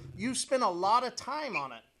easy. You spend a lot of time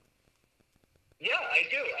on it. Yeah, I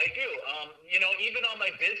do. You know, even on my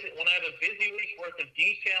when I have a busy week worth of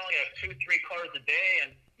detailing, I have 2-3 cars a day,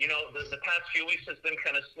 and you know, the past few weeks has been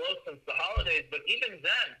kind of slow since the holidays. But even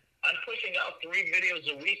then, I'm pushing out 3 videos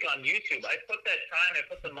a week on YouTube. I put that time, I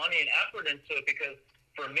put the money and effort into it because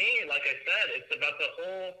for me, like I said, it's about the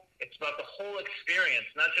whole experience,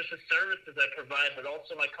 not just the services I provide, but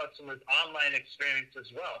also my customers' online experience as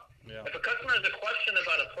well. Yeah. If a customer has a question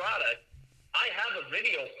about a product, I have a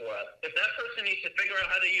video for it. If that person needs to figure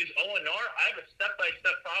out how to use ONR, I have a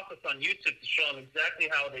step-by-step process on YouTube to show them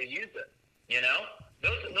exactly how they use it. You know?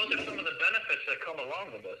 Those are some of the benefits that come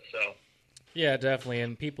along with this, so... Yeah, definitely.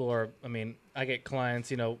 And people are, I mean, I get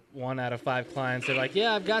clients, 1 out of 5 clients, they're like,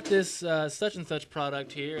 yeah, I've got this such and such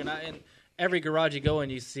product here. And every garage you go in,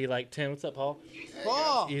 you see like 10, what's up, Paul?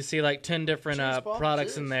 Paul! You see like 10 different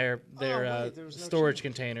products in their storage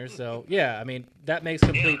containers. So, yeah, I mean, that makes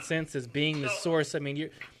complete sense as being the source. I mean,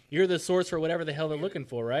 you're the source for whatever the hell they're looking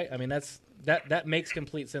for, right? I mean, that makes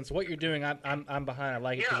complete sense. What you're doing, I'm behind. I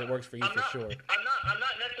like it because it works for you for sure.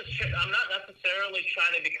 I'm not necessarily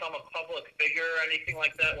trying to become a public figure or anything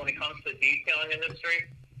like that when it comes to the detailing industry.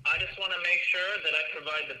 I just want to make sure that I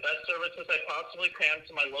provide the best services I possibly can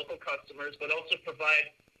to my local customers, but also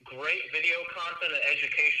provide great video content and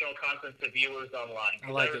educational content to viewers online.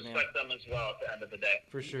 I like it, man. Respect them as well at the end of the day.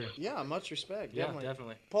 For sure. Yeah, much respect. Yeah,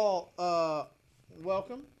 definitely. Paul,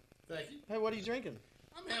 welcome. Thank you. Hey, what are you drinking?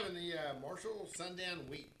 I'm having the Marshall Sundown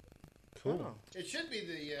Wheat. Cool. It should be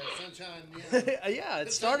the Sunshine. Yeah,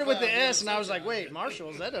 it started with the S, and I was like, wait,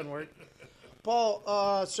 Marshall's? That doesn't work.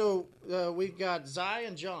 Paul, so we've got Zai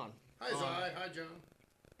and John. Hi, Zai. Hi, John.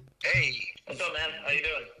 Hey. What's up, man? How you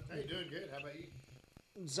doing? Hey, doing good. How about you?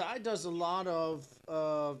 Zai does a lot of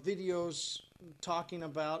videos talking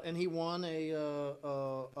about, and he won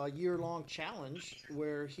a year-long challenge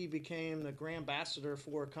where he became the brand ambassador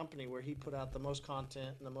for a company where he put out the most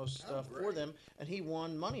content and the most stuff for them, and he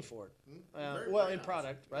won money for it. In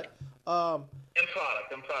product, right? In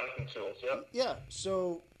product and tools. Yep. Yeah.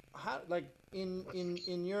 So, how, like,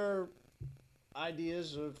 in your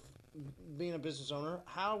ideas of being a business owner,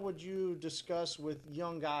 how would you discuss with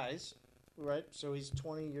young guys, right? So he's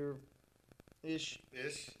 20-year-ish.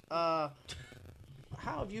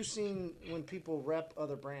 How have you seen when people rep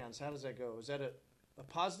other brands? How does that go? Is that a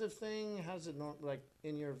positive thing? How does it like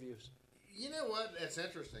in your views? You know what? That's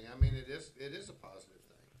interesting. I mean, it is a positive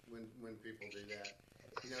thing when people do that.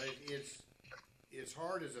 You know, it's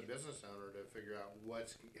hard as a business owner to figure out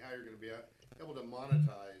how you're going to be able to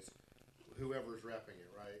monetize whoever's repping it,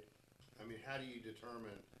 right? I mean, how do you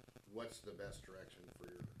determine what's the best direction for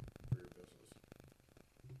your business?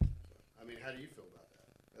 So, I mean, how do you feel about that?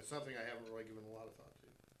 That's something I haven't really given a lot of thought to.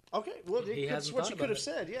 Okay, well, that's what you could have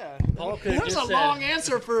said, yeah. Paul could have There's just a long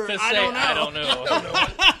answer for I don't know.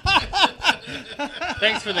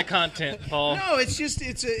 Thanks for the content, Paul. No,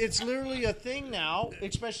 it's literally a thing now,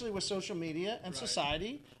 especially with social media and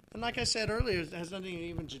society. And like I said earlier, it has nothing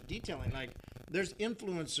even to detailing. Like, there's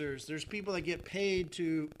influencers. There's people that get paid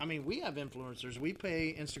to. I mean, we have influencers. We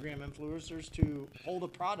pay Instagram influencers to hold a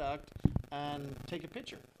product and take a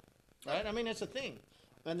picture, right? I mean, it's a thing.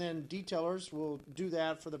 And then detailers will do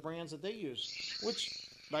that for the brands that they use, which,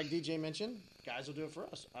 like DJ mentioned, guys will do it for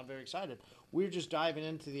us. I'm very excited. We're just diving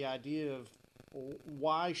into the idea of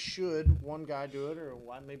why should one guy do it, or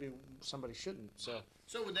why maybe somebody shouldn't? So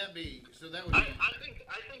would that be? So that would I be.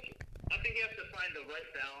 think you have to find the right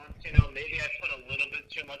balance. Maybe I put a little bit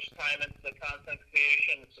too much time into the content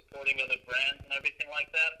creation and supporting other brands and everything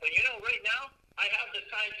like that. But right now I have the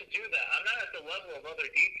time to do that. I'm not at the level of other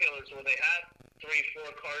detailers where they have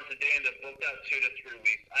 3-4 cars a day and they're booked out 2 to 3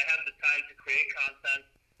 weeks. I have the time to create content,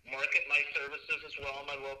 market my services as well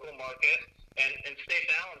in my local market, and stay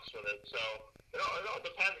balanced with it. So it all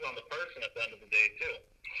depends on the person at the end of the day too.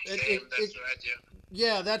 That's what I do.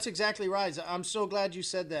 yeah, that's exactly right. I'm so glad you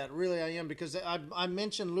said that. Really, I am, because I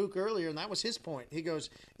mentioned Luke earlier, and that was his point. He goes,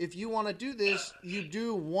 if you want to do this, you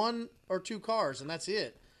do 1 or 2 cars, and that's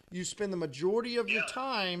it. You spend the majority of your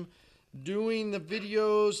time doing the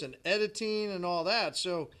videos and editing and all that.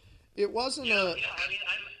 So it wasn't Luke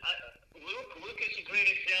is a great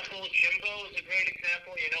example. Jimbo is a great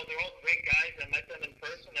example. They're all great guys. I met them in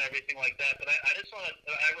person and everything like that. But I just want to,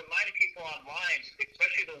 I remind people online,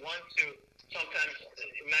 especially the ones who sometimes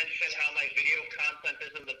mention how my video content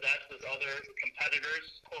isn't the best as other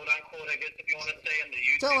competitors, quote unquote, I guess if you want to say, in the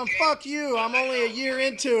YouTube tell them, game. fuck you. I'm only a year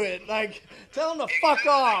into it. Like, tell them to fuck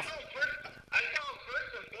off. I tell them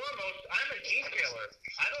first and foremost, I'm a detailer.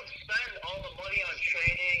 I don't spend all the money on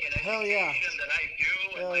training and Hell yeah. education that I do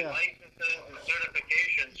and Hell my yeah. licenses and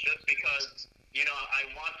certifications just because, I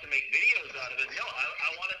want to make videos out of it. No, I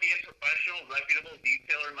want to be a professional, reputable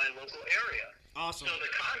detailer in my local area. Awesome. So the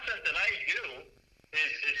content that I do is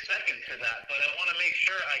second to that, but I want to make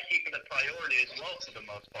sure I keep it a priority as well for the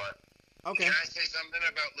most part. Okay. Can I say something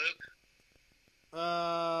about Luke?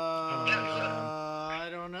 I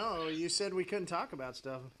don't know. You said we couldn't talk about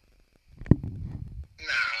stuff. Nah,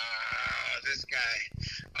 this guy.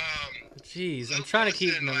 Jeez, I'm Luke trying to keep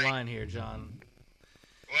Wilson, him in like- line here, John.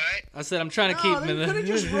 What? I said I'm trying to keep him in you the. could have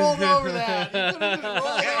just rolled over that. You could have just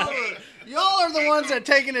rolled over. Y'all are the ones that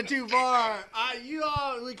taking it too far.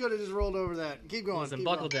 We could have just rolled over that. Keep going. Listen, keep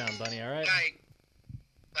buckle going. down, Bunny. All right.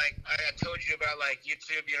 Like I told you about, like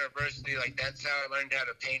YouTube University. Like that's how I learned how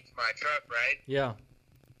to paint my truck, right? Yeah.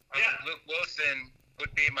 Luke Wilson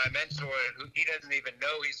would be my mentor. He doesn't even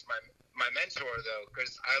know he's my mentor though,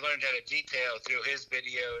 because I learned how to detail through his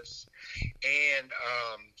videos and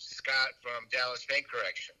Scott from Dallas Paint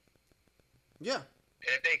Correction. Yeah.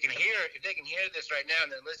 And if they can hear this right now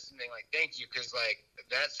and they're listening, like, thank you, because like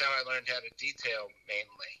that's how I learned how to detail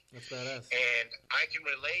mainly. That's badass. And I can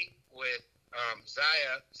relate with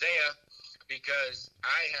Zaya, because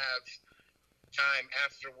I have time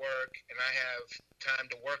after work and I have time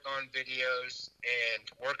to work on videos and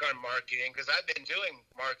work on marketing, because I've been doing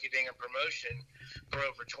marketing and promotion for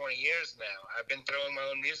over 20 years now. I've been throwing my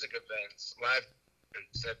own music events, live.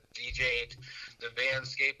 I've DJ'd the Van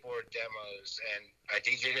skateboard demos, and I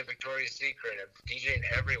DJ'd at Victoria's Secret. I've DJ'd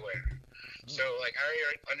everywhere. So, like, I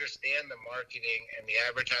already understand the marketing and the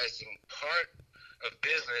advertising part of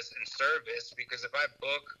business and service, because if I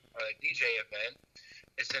book a DJ event,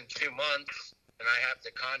 it's in 2 months, and I have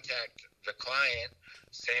to contact the client.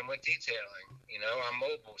 Same with detailing. I'm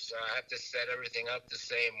mobile, so I have to set everything up the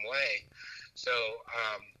same way. So,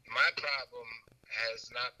 my problem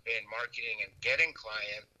has not been marketing and getting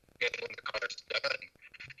the cars done.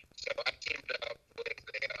 So I teamed up with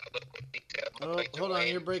a local detail. Hold on,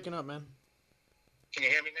 you're breaking up, man. Can you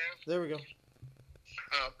hear me now? There we go.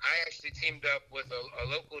 I actually teamed up with a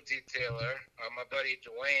local detailer, my buddy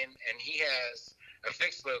Dwayne, and he has a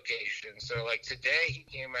fixed location. So, like, today he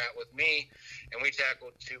came out with me, and we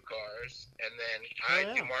tackled 2 cars, and then I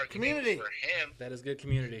do marketing Community. for him. That is good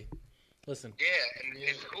community. Listen. Yeah, and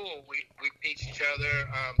it's cool. We teach each other,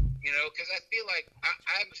 because I feel like I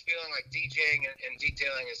have a feeling like DJing and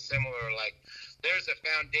detailing is similar. Like, there's a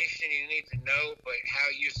foundation you need to know, but how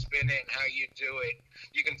you spin it and how you do it,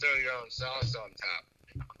 you can throw your own sauce on top.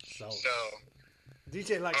 Sauce. So,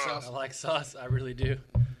 DJ likes sauce. I like sauce. I really do.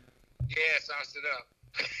 yeah, sauce it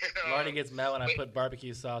up. Marty gets mad when I put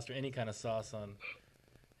barbecue sauce or any kind of sauce on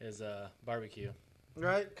his barbecue.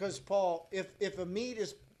 Right? Because, Paul, if a meat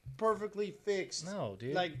is perfectly fixed, No,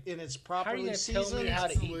 dude. like, and it's How are you properly gonna tell me seasoned, how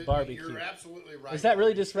to Absolutely, eat barbecue? You're absolutely right. Is that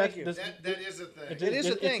really Thank you. disrespect? That is a thing. It it is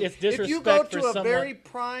a thing. It's If you go disrespect to for a someone- very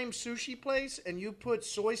prime sushi place and you put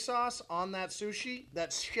soy sauce on that sushi,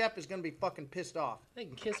 that chef is going to be fucking pissed off. They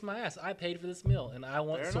can kiss my ass. I paid for this meal, and I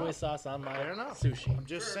want Fair soy enough. sauce on my Fair enough. sushi. I'm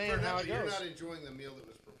just saying how it You're goes. not enjoying the meal that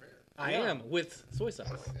was prepared. I Yeah. am with soy sauce.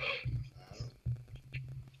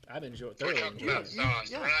 I've We're thoroughly talking enjoyed about it.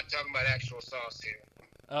 sauce. yeah. We're not talking about actual sauce here.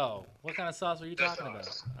 Oh, what kind of sauce were you The talking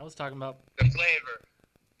sauce. about? I was talking about. The flavor.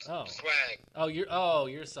 Oh. Swag.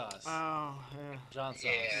 Your sauce. Oh, yeah. John sauce.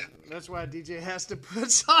 Yeah. That's why DJ has to put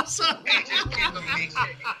sauce on. Just keep them big. Just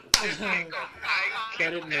keep them That tight.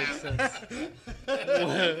 didn't make sense.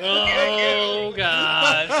 Oh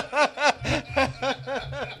gosh.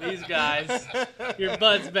 These guys. Your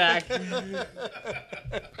bud's back. I'm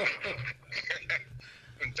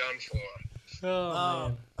done for.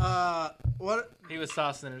 Oh man. What He was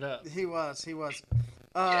saucing it up. he was.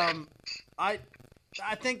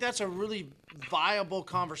 I think that's a really viable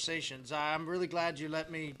conversation. I'm really glad you let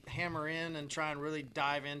me hammer in and try and really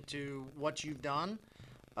dive into what you've done.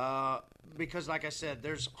 Because like I said,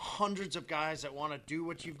 there's hundreds of guys that want to do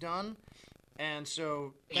what you've done. And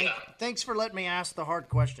so thanks for letting me ask the hard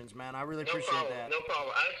questions, man. I really appreciate that. No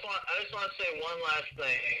problem. I just want to say one last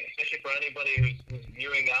thing, especially for anybody who's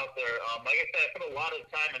viewing out there. Like I said, I put a lot of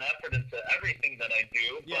time and effort into everything that I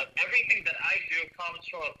do, but everything that I do comes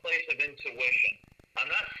from a place of intuition. I'm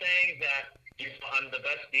not saying that I'm the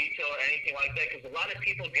best detailer or anything like that, because a lot of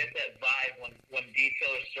people get that vibe when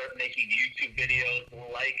detailers start making YouTube videos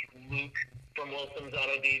like Luke from Wilson's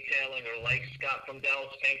Auto Detailing or like Scott from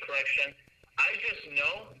Dallas Paint Correction. I just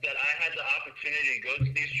know that I had the opportunity to go to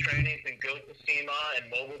these trainings and go to SEMA and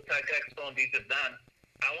Mobile Tech Expo and these events.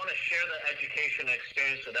 I want to share that education and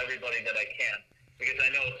experience with everybody that I can, because I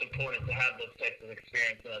know it's important to have those types of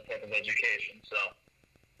experience and that type of education. So,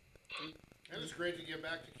 And it's great to give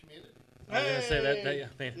back to community. I was gonna say that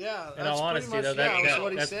man, Yeah, in that's all pretty honesty, much- though, that's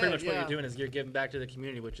what he that's said, pretty much what yeah. you're doing is you're giving back to the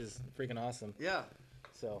community, which is freaking awesome. Yeah.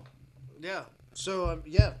 So Yeah. So I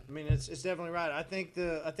mean it's definitely right. I think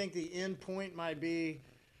the end point might be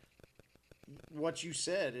what you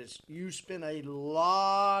said is you spend a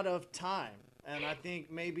lot of time, and I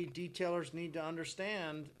think maybe detailers need to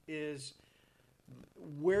understand is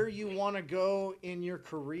where you want to go in your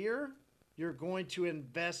career. You're going to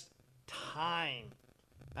invest time.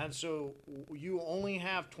 And so you only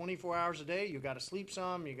have 24 hours a day. You got to sleep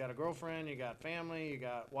some. You got a girlfriend. You got family. You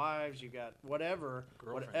got wives. You got whatever.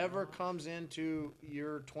 Whatever comes into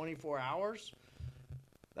your 24 hours,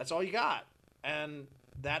 that's all you got. And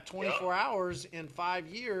that 24 hours in 5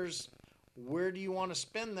 years, where do you want to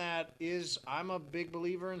spend that is, I'm a big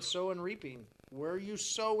believer in sow and reaping. Where you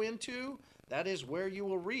sow into, that is where you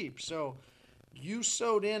will reap. So you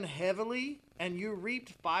sowed in heavily and you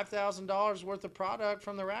reaped $5,000 worth of product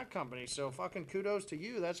from the Rat Company. So fucking kudos to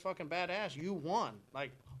you. That's fucking badass. You won.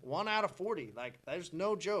 Like 1 out of 40. Like there's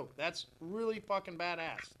no joke. That's really fucking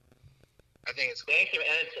badass. I think it's thank you.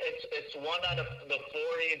 And it's 1 out of the 40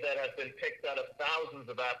 that have been picked out of thousands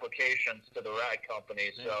of applications to the Rat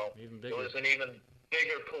Company. So even it bigger. was an even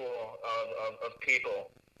bigger pool of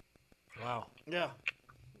people. Wow. Yeah.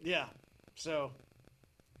 Yeah. So,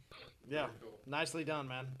 yeah. Nicely done,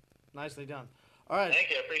 man. Nicely done. All right. Thank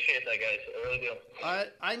you. I appreciate that, guys. I really do.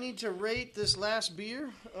 I need to rate this last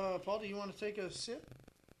beer. Paul, do you want to take a sip?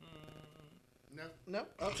 No. No?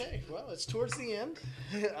 Okay. Well, it's towards the end.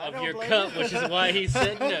 Of your cup, which is why he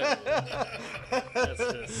said no.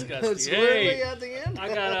 That's disgusting. It's literally Hey, at the end. I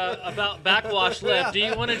got about backwash left. Do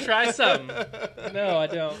you want to try some? No, I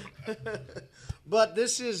don't. But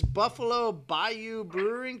this is Buffalo Bayou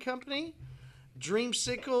Brewing Company.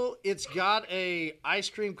 Dreamsicle. It's got a ice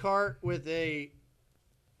cream cart with a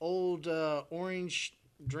old orange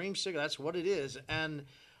Dreamsicle. That's what it is. And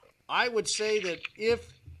I would say that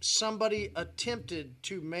if somebody attempted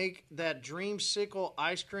to make that Dreamsicle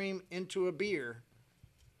ice cream into a beer,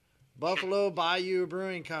 Buffalo Bayou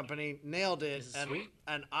Brewing Company nailed it. Is it sweet?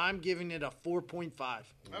 And I'm giving it a 4.5.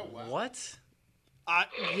 Oh, wow. What?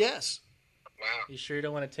 Yes. wow. You sure you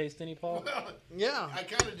don't want to taste any, Paul? Yeah. I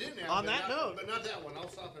kind of did now. On but that not- note, but not that one. I'll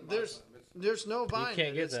stop and buy There's some. It's- there's no buying can't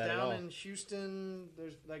it. get It's that at all. down in Houston.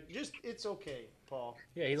 There's it's okay, Paul.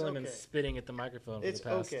 Yeah, he's It's only been okay. spitting at the microphone for It's the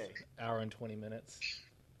past okay. hour and 20 minutes.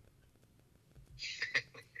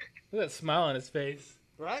 Look at that smile on his face.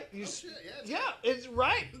 Right? You shit, yeah, it's yeah, it's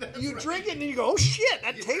right. You drink it and you go, oh shit,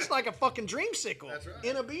 that tastes like a fucking Dreamsicle That's right.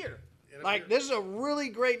 in a beer. In a Like beer. this is a really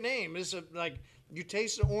great name. This is like you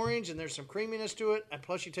taste the orange and there's some creaminess to it, and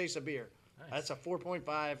plus you taste the beer. Nice. That's a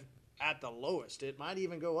 4.5 at the lowest. It might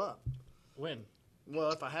even go up. When? Well,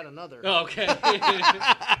 if I had another. Oh, okay.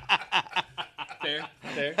 fair.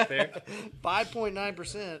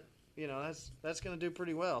 5.9%, you know, that's going to do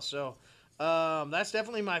pretty well. So that's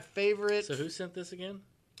definitely my favorite. So who sent this again?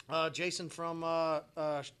 Jason from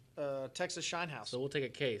Texas Shine House. So we'll take a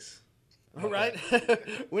case. All right.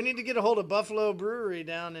 We need to get a hold of Buffalo Brewery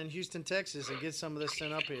down in Houston, Texas, and get some of this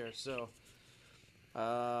sent up here. So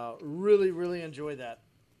really, really enjoyed that.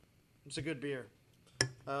 It's a good beer.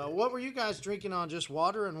 What were you guys drinking on? Just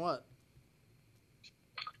water and what?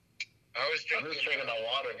 I was I'm just drinking the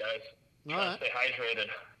water, guys. All Trying right. to stay hydrated.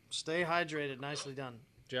 Stay hydrated. Nicely done.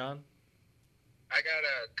 John? I got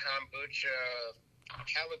a kombucha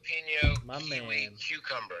jalapeno My kiwi man.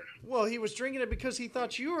 cucumber. Well, he was drinking it because he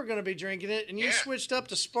thought you were going to be drinking it, and you Yeah. switched up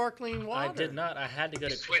to sparkling water. I did not. I had to go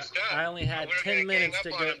You to. switched up. I only had We were 10 gonna gang minutes up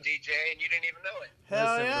to on go. him, DJ, and you didn't even know it.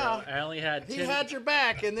 Hell Listen, yeah. bro, I only had 10. He had your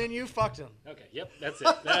back, and then you fucked him. Okay, yep, that's it.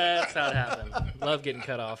 That's how it happened. Love getting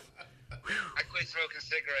cut off. I quit smoking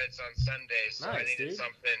cigarettes on Sundays, so I Nice, needed dude.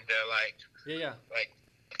 something to Yeah.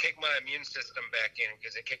 kick my immune system back in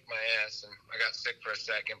because it kicked my ass, and I got sick for a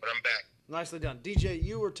second, but I'm back. Nicely done. DJ,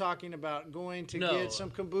 you were talking about going to No. get some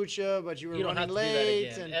kombucha, but you were You don't have running to do that late.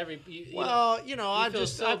 again. And well, I feel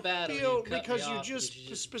just so I bad when feel you cut me because you off just because you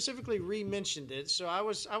just- specifically re-mentioned it, so I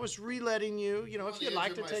was re-letting you. If On the you'd edge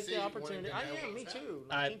like of to my take seat, the wanting opportunity, to I know am. Me what's too.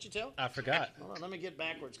 I- Can't you tell? I forgot. Hold on, let me get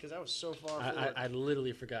backwards because I was so far I, forward. I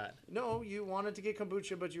literally forgot. No, you wanted to get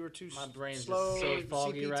kombucha, but you were too My brain's just slow. so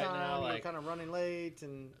foggy CP right time, now, you were like- kind of running late,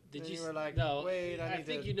 and Did then you? you were like, no. "Wait, I need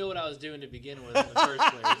think to." you know what I was doing to begin with in the first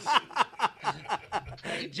place.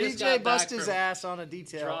 I just DJ got bust back his from ass on a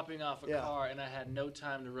detail. dropping off a Yeah. car, and I had no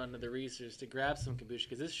time to run to the Reese's to grab some kombucha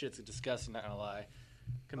because this shit's disgusting. Not gonna lie,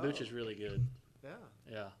 kombucha's really good. Yeah.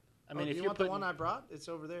 Yeah. I I mean, do if you you're want putting, the one I brought? It's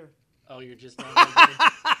over there. oh, you're just not gonna get it?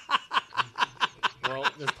 Well,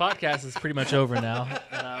 this podcast is pretty much over now,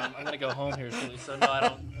 and I'm gonna go home here soon. So no, I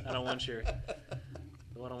don't want your.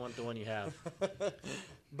 I don't want the one you have.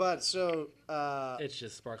 But so It's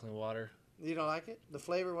just sparkling water. you don't like it? The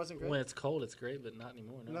flavor wasn't great. When it's cold, it's great, but not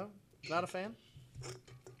anymore. No. No, not a fan.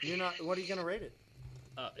 You're not. What are you gonna rate it?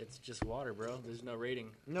 It's just water, bro. There's no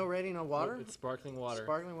rating. No rating on water. Nope, it's sparkling water.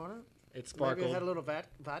 Sparkling water. It sparkled. Maybe it had a little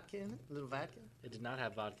vodka in it. A little vodka. It did not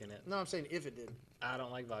have vodka in it. No, I'm saying if it did. I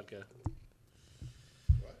don't like vodka.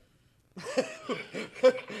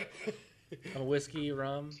 I'm a whiskey,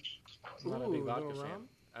 rum. I'm not a Ooh, big a vodka little fan. rum?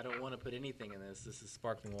 I don't want to put anything in this. This is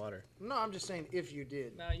sparkling water. No, I'm just saying if you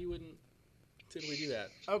did. No, you wouldn't typically do that.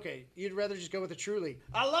 Okay, you'd rather just go with a Truly.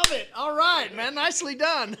 I love it. All right, man. Nicely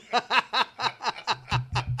done.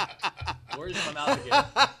 Where's my mouth again?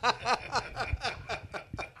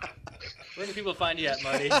 Where do people find you at,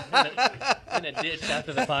 Marty? In a ditch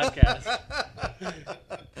after the podcast.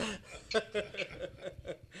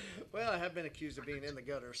 Well, I have been accused of being in the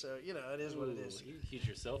gutter, so it is what it is. You accuse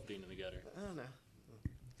yourself of being in the gutter. I don't know.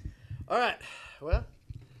 All right. Well,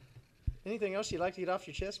 anything else you'd like to get off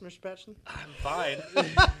your chest, Mr. Patchen? I'm fine.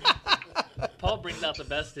 Paul brings out the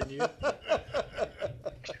best in you.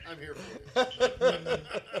 I'm here for you.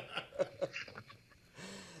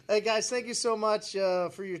 Hey guys, thank you so much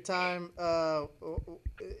for your time.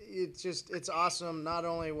 It's awesome. Not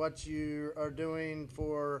only what you are doing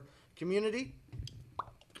for community.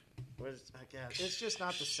 It's just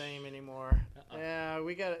not the same anymore. Yeah,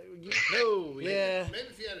 we got. No. Yeah. Maybe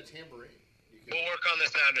if you had a tambourine, you could. We'll work on the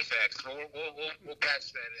sound effects. We'll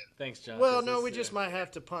patch that in. Thanks, John. Well, 'cause no, this, we just might have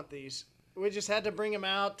to punt these. We just had to bring them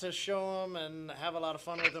out to show them and have a lot of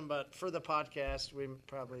fun with them. But for the podcast, we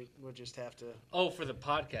probably would just have to. Oh, for the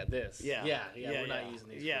podcast, this. Yeah. Yeah. We're not using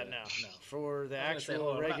these. Yeah, for no. For the I was gonna say, actual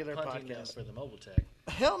hold on, we're not regular punting them podcast. for the mobile tech.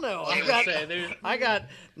 Hell no! I was gonna say, there's- I got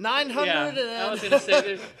 900 Yeah, I was gonna say,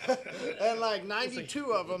 there's- and like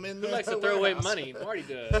 92 of them in Who the likes to throw away warehouse. money? Marty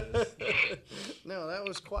does. No, that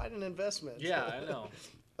was quite an investment. Yeah, I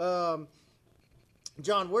know.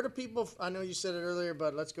 John, where do people? I know you said it earlier,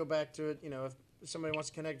 but let's go back to it. If somebody wants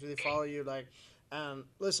to connect with you, follow you,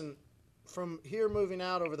 listen. From here moving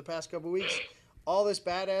out over the past couple weeks, all this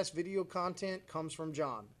badass video content comes from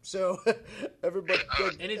John. So everybody,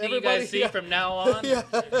 Anything you guys see from now on, yeah,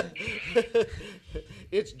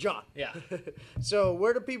 it's John. yeah. So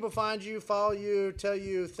where do people find you, follow you, tell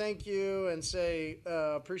you thank you, and say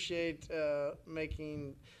appreciate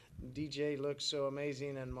making DJ look so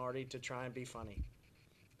amazing and Marty to try and be funny?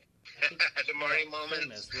 The Marty Famous.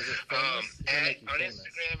 moments. Was it famous? It didn't make you On famous.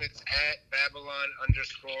 Instagram, it's at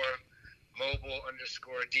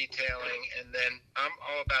Babylon_mobile_detailing, and then I'm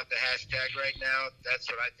all about the hashtag right now. That's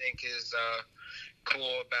what I think is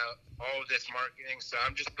cool about all of this marketing. So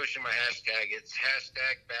I'm just pushing my hashtag. It's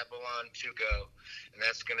hashtag Babylon2Go, and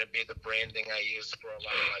that's going to be the branding I use for a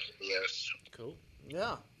lot of my videos. Cool.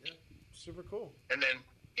 Yeah, super cool. And then,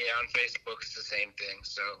 yeah, on Facebook, it's the same thing.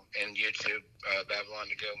 So, and YouTube,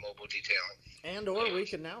 Babylon2Go Mobile Detailing. And or we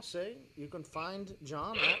can now say you can find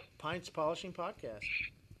John at Pints Polishing Podcast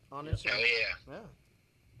on Instagram. Hell yeah. Yeah,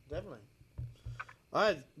 definitely. All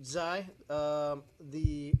right, Zai,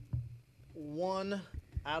 the 1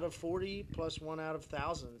 out of 40 plus 1 out of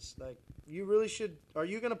thousands. Like, you really should. Are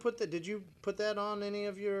you going to put that? Did you put that on any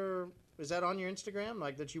of your? Is that on your Instagram?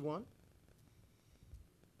 Like that you won?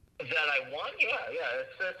 That I won?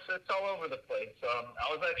 Yeah. It's all over the place. I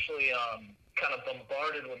was actually kind of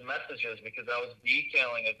bombarded with messages because I was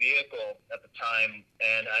detailing a vehicle at the time,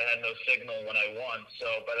 and I had no signal when I won. So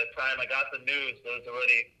by the time I got the news, there was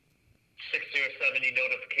already 60 or 70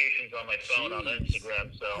 notifications on my phone on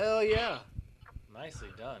Instagram. So Hell yeah. Nicely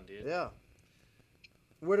done, dude. Yeah.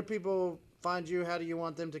 Where do people find you? How do you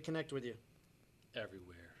want them to connect with you?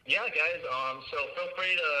 Everywhere. yeah, guys. So feel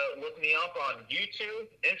free to look me up on YouTube,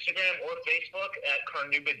 Instagram, or Facebook at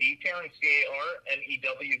Carnuba Detailing,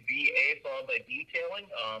 CARNEWBA, followed by Detailing.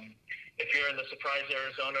 If you're in the Surprise,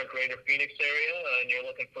 Arizona, Greater Phoenix area, and you're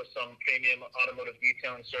looking for some premium automotive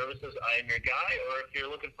detailing services, I am your guy. Or if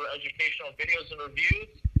you're looking for educational videos and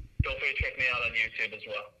reviews, feel free to check me out on YouTube as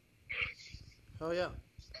well. Oh yeah.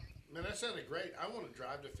 Man, that sounded great. I want to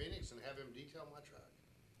drive to Phoenix and have him detail my truck.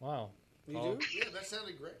 Wow. You Paul, do? Yeah, that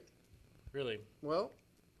sounded great. Really? Well,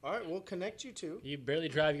 all right. We'll connect you two. You barely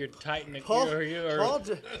drive your Titan, Paul- you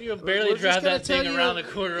we're barely just drive gonna that thing tell you, around the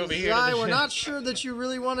corner over here. Guy, to the we're shop. not sure that you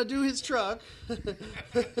really want to do his truck.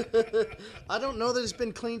 I don't know that it's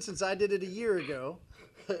been clean since I did it a year ago.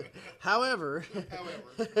 However,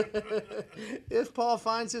 if Paul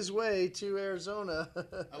finds his way to Arizona,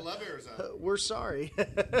 I love Arizona. we're sorry.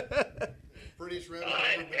 Prettiest road Hey,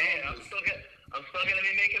 I've ever been on. I'm still gonna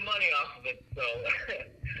be making money off of it. So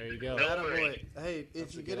There you go. No Atta worries. boy. Hey, if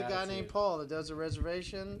That's you a get good a guy attitude. named Paul that does a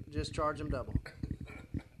reservation, just charge him double.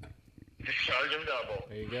 just charge them double.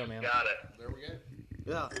 There you go, man. Got it. There we go.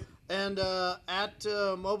 Yeah. And at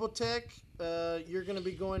Mobile Tech, you're going to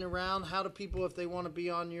be going around. How do people, if they want to be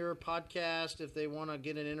on your podcast, if they want to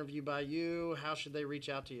get an interview by you, how should they reach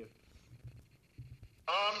out to you?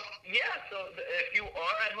 Yeah, so if you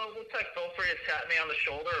are at Mobile Tech, feel free to tap me on the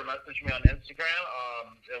shoulder or message me on Instagram,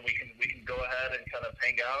 and we can go ahead and kind of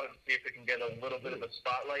hang out and see if we can get a little bit of a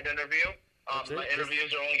spotlight interview. That's it. My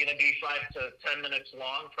interviews are only going to be 5 to 10 minutes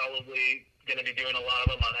long, probably going to be doing a lot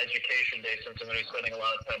of them on Education Day since I'm going to be spending a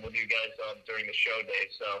lot of time with you guys during the show day.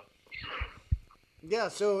 So, Yeah,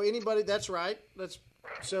 so anybody, that's right.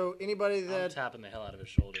 So anybody I'm that... tapping the hell out of his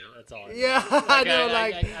shoulder. That's all. Yeah, I know,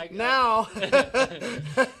 now.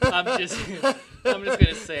 I'm just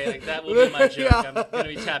gonna say like that will be my joke. Yeah. I'm gonna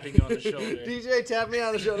be tapping you on the shoulder. DJ, tap me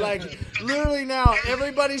on the shoulder. Like, literally now,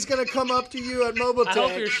 everybody's going to come up to you at Mobile I Tech.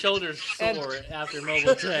 hope your shoulder's sore after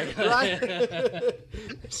Mobile Tech. Right?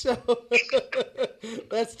 So,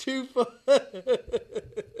 that's too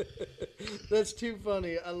That's too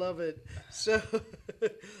funny. I love it. So,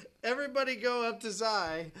 everybody go up to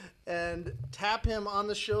Zai and tap him on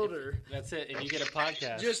the shoulder. That's it, and you get a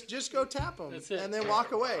podcast. Just go tap him That's it. and then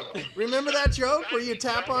walk away. Remember that joke where you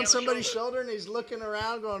tap on somebody's shoulder and he's looking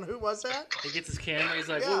around going, "Who was that?" He gets his camera. He's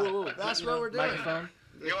like, Yeah, whoa. that's You what know, we're doing. Microphone.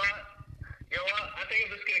 you know what? I think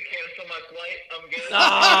I'm just going to cancel my flight. I'm good.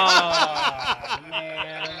 Oh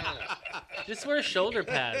man! Just wear shoulder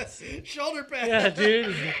pads. Shoulder pad. Yeah,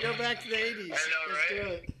 dude. Go back to the 80s. I know, Let's do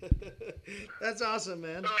right? it. That's awesome,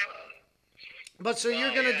 man. But so you're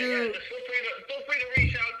going to do... Just feel free to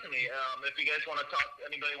reach out to me if you guys want to talk.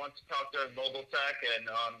 Anybody wants to talk to Mobile Tech, and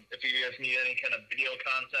if you guys need any kind of video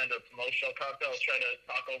content or promotional content, I'll try to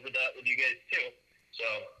talk over that with you guys too. So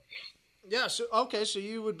Yeah, so okay, so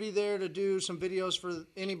you would be there to do some videos for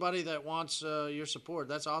anybody that wants your support.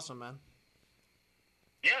 That's awesome, man.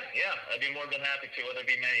 yeah, I'd be more than happy to, whether it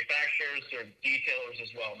be manufacturers or detailers as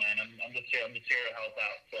well, man. I'm just here to help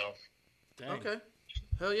out. So Dang. Okay.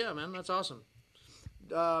 Hell yeah, man. That's awesome.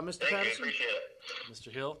 Mr. thank you, Patterson, appreciate it. Mr.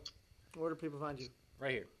 Hill, where do people find you?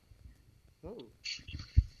 right here. Whoa.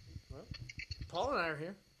 Well, Paul and I are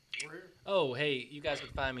here. We're here. Oh, hey, you guys can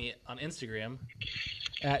find me on Instagram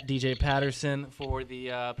at DJ Patterson for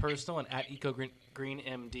the personal and at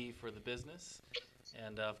EcoGreenMD for the business.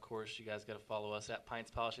 And, of course, you guys got to follow us at Pints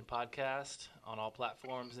Polishing Podcast on all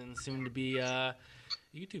platforms and soon to be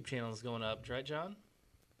YouTube channels going up. Right, John?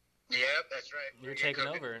 Yep, that's right. You're taking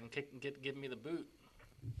over and giving me the boot.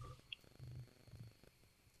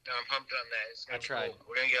 No, I'm pumped on that. It's gonna I tried. be cool.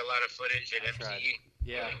 We're gonna get a lot of footage at I tried. MTE.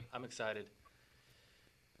 Yeah, I'm excited.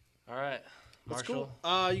 All right, That's Marshall.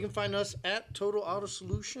 cool. You can find us at Total Auto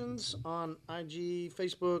Solutions on IG,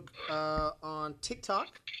 Facebook, on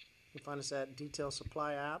TikTok. You can find us at Detail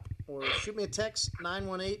Supply app, or shoot me a text,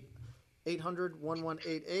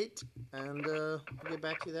 918-800-1188, and we'll get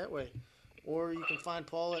back to you that way. Or you can find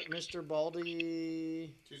Paul at Mr.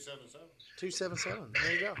 Baldy 277. 277.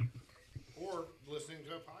 There you go. Or listening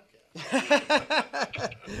to a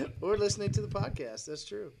podcast. Or listening to the podcast. That's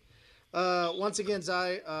true. Once again,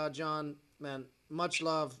 Zai, John, man, much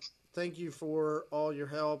love. Thank you for all your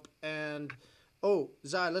help. And,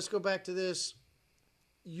 Zai, let's go back to this.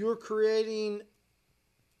 You're creating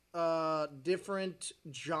different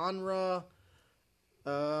genre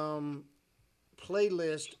playlist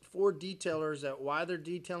for detailers that why they're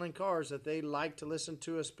detailing cars that they like to listen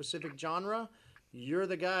to a specific genre. You're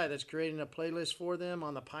the guy that's creating a playlist for them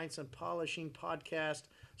on the Pints and Polishing Podcast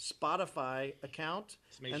Spotify account.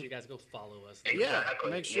 So make sure you guys go follow us. Yeah,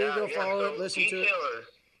 make sure you go follow it, listen to it.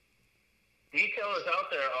 Detailers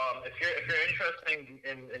out there, if you're interested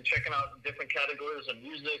in checking out different categories of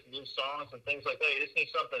music, new songs, and things like that, you just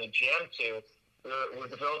need something to jam to.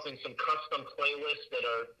 We're developing some custom playlists that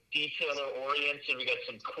are detailer-oriented. We got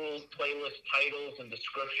some cool playlist titles and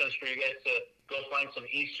descriptions for you guys to go find some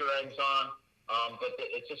Easter eggs on. But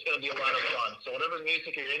it's just going to be a lot of fun. So whatever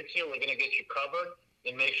music you're into, we're going to get you covered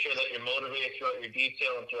and make sure that you're motivated throughout your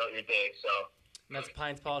detail and throughout your day. So. And that's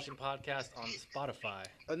Pines Polishing Podcast on Spotify.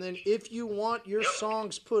 And then if you want your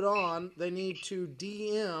songs put on, they need to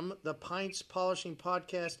DM the Pints Polishing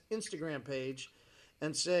Podcast Instagram page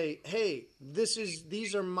and say, "Hey,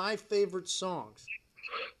 these are my favorite songs."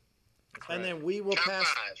 And then we will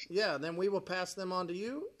pass them on to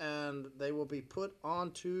you, and they will be put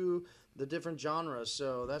onto the different genres.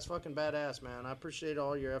 So that's fucking badass, man. I appreciate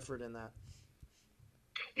all your effort in that.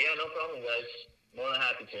 Yeah, no problem, guys. More than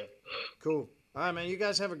happy to. Cool. All right, man. You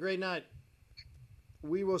guys have a great night.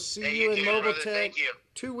 We will see you in Mobile Tech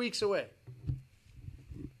 2 weeks away.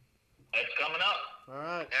 It's coming up. All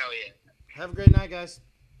right. Hell yeah. Have a great night, guys.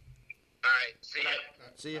 All right. See ya.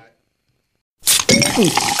 See ya.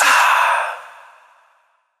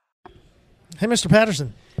 Hey, Mr.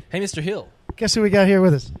 Patterson. Hey, Mr. Hill. Guess who we got here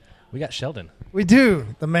with us? We got Sheldon. We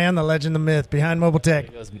do. The man, the legend, the myth behind Mobile Tech.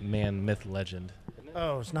 It goes man, myth, legend.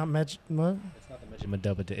 Oh, it's not what? It's not the legend,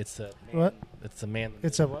 Madoba. It's a man. What? It's a man.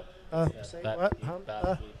 It's a what? Say what?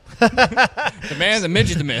 The man, the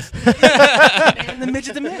midget, the myth. And the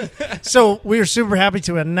midget, the myth. So we are super happy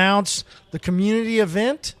to announce the community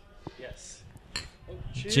event. Yes.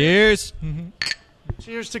 Cheers.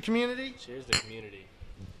 Cheers to community. Cheers to community.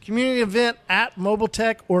 Community event at Mobile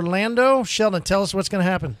Tech Orlando. Sheldon, tell us what's going to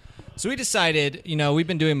happen. So we decided, we've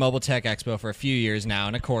been doing Mobile Tech Expo for a few years now,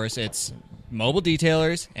 and of course it's mobile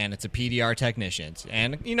detailers and it's a PDR technicians.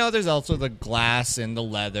 And, there's also the glass and the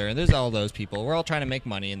leather, and there's all those people. We're all trying to make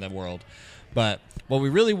money in the world. But what we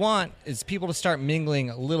really want is people to start mingling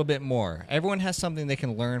a little bit more. Everyone has something they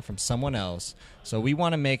can learn from someone else. So we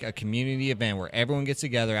want to make a community event where everyone gets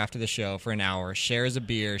together after the show for an hour, shares a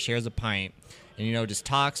beer, shares a pint, and, just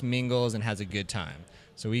talks, mingles, and has a good time.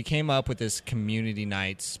 So we came up with this community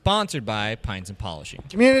night sponsored by Pints and Polishing.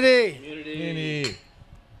 Community.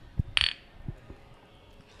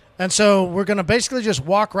 And so we're going to basically just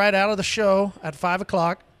walk right out of the show at 5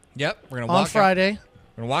 o'clock. Yep. We're going to walk on Friday.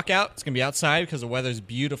 We're going to walk out. It's going to be outside because the weather's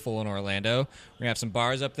beautiful in Orlando. We're going to have some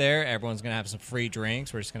bars up there. Everyone's going to have some free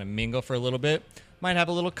drinks. We're just going to mingle for a little bit. Might have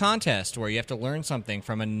a little contest where you have to learn something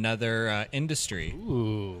from another industry.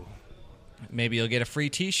 Ooh. Maybe you'll get a free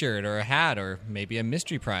T-shirt or a hat or maybe a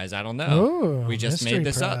mystery prize. I don't know. Ooh, we just made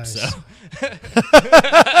this prize. up. So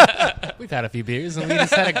We've had a few beers and we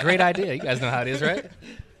just had a great idea. You guys know how it is, right?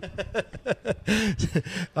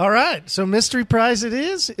 All right. So mystery prize it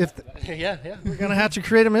is. Yeah. We're going to have to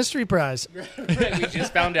create a mystery prize. We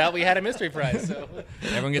just found out we had a mystery prize. So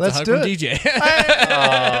everyone gets Let's a hug do from it. DJ.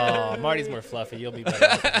 Oh, Marty's more fluffy. You'll be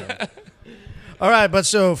better. All right, but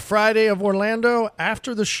so Friday of Orlando,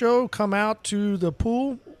 after the show, come out to the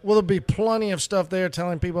pool. Well, there'll be plenty of stuff there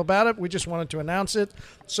telling people about it. We just wanted to announce it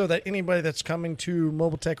so that anybody that's coming to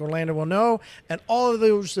Mobile Tech Orlando will know. And all of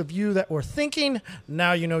those of you that were thinking,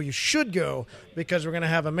 now you know you should go because we're going to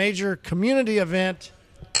have a major community event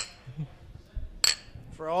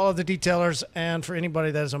for all of the detailers and for anybody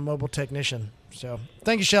that is a mobile technician. So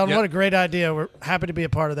thank you, Sheldon. Yep. What a great idea. We're happy to be a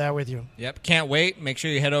part of that with you. Yep, can't wait. Make sure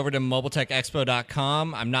you head over to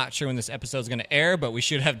mobiletechexpo.com. I'm not sure when this episode is going to air, but we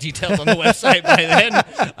should have details on the website by then,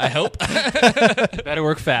 I hope. Better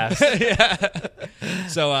work fast. Yeah.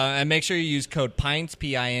 So, and make sure you use code PINTS,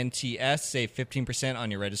 P-I-N-T-S, save 15% on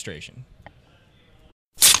your registration.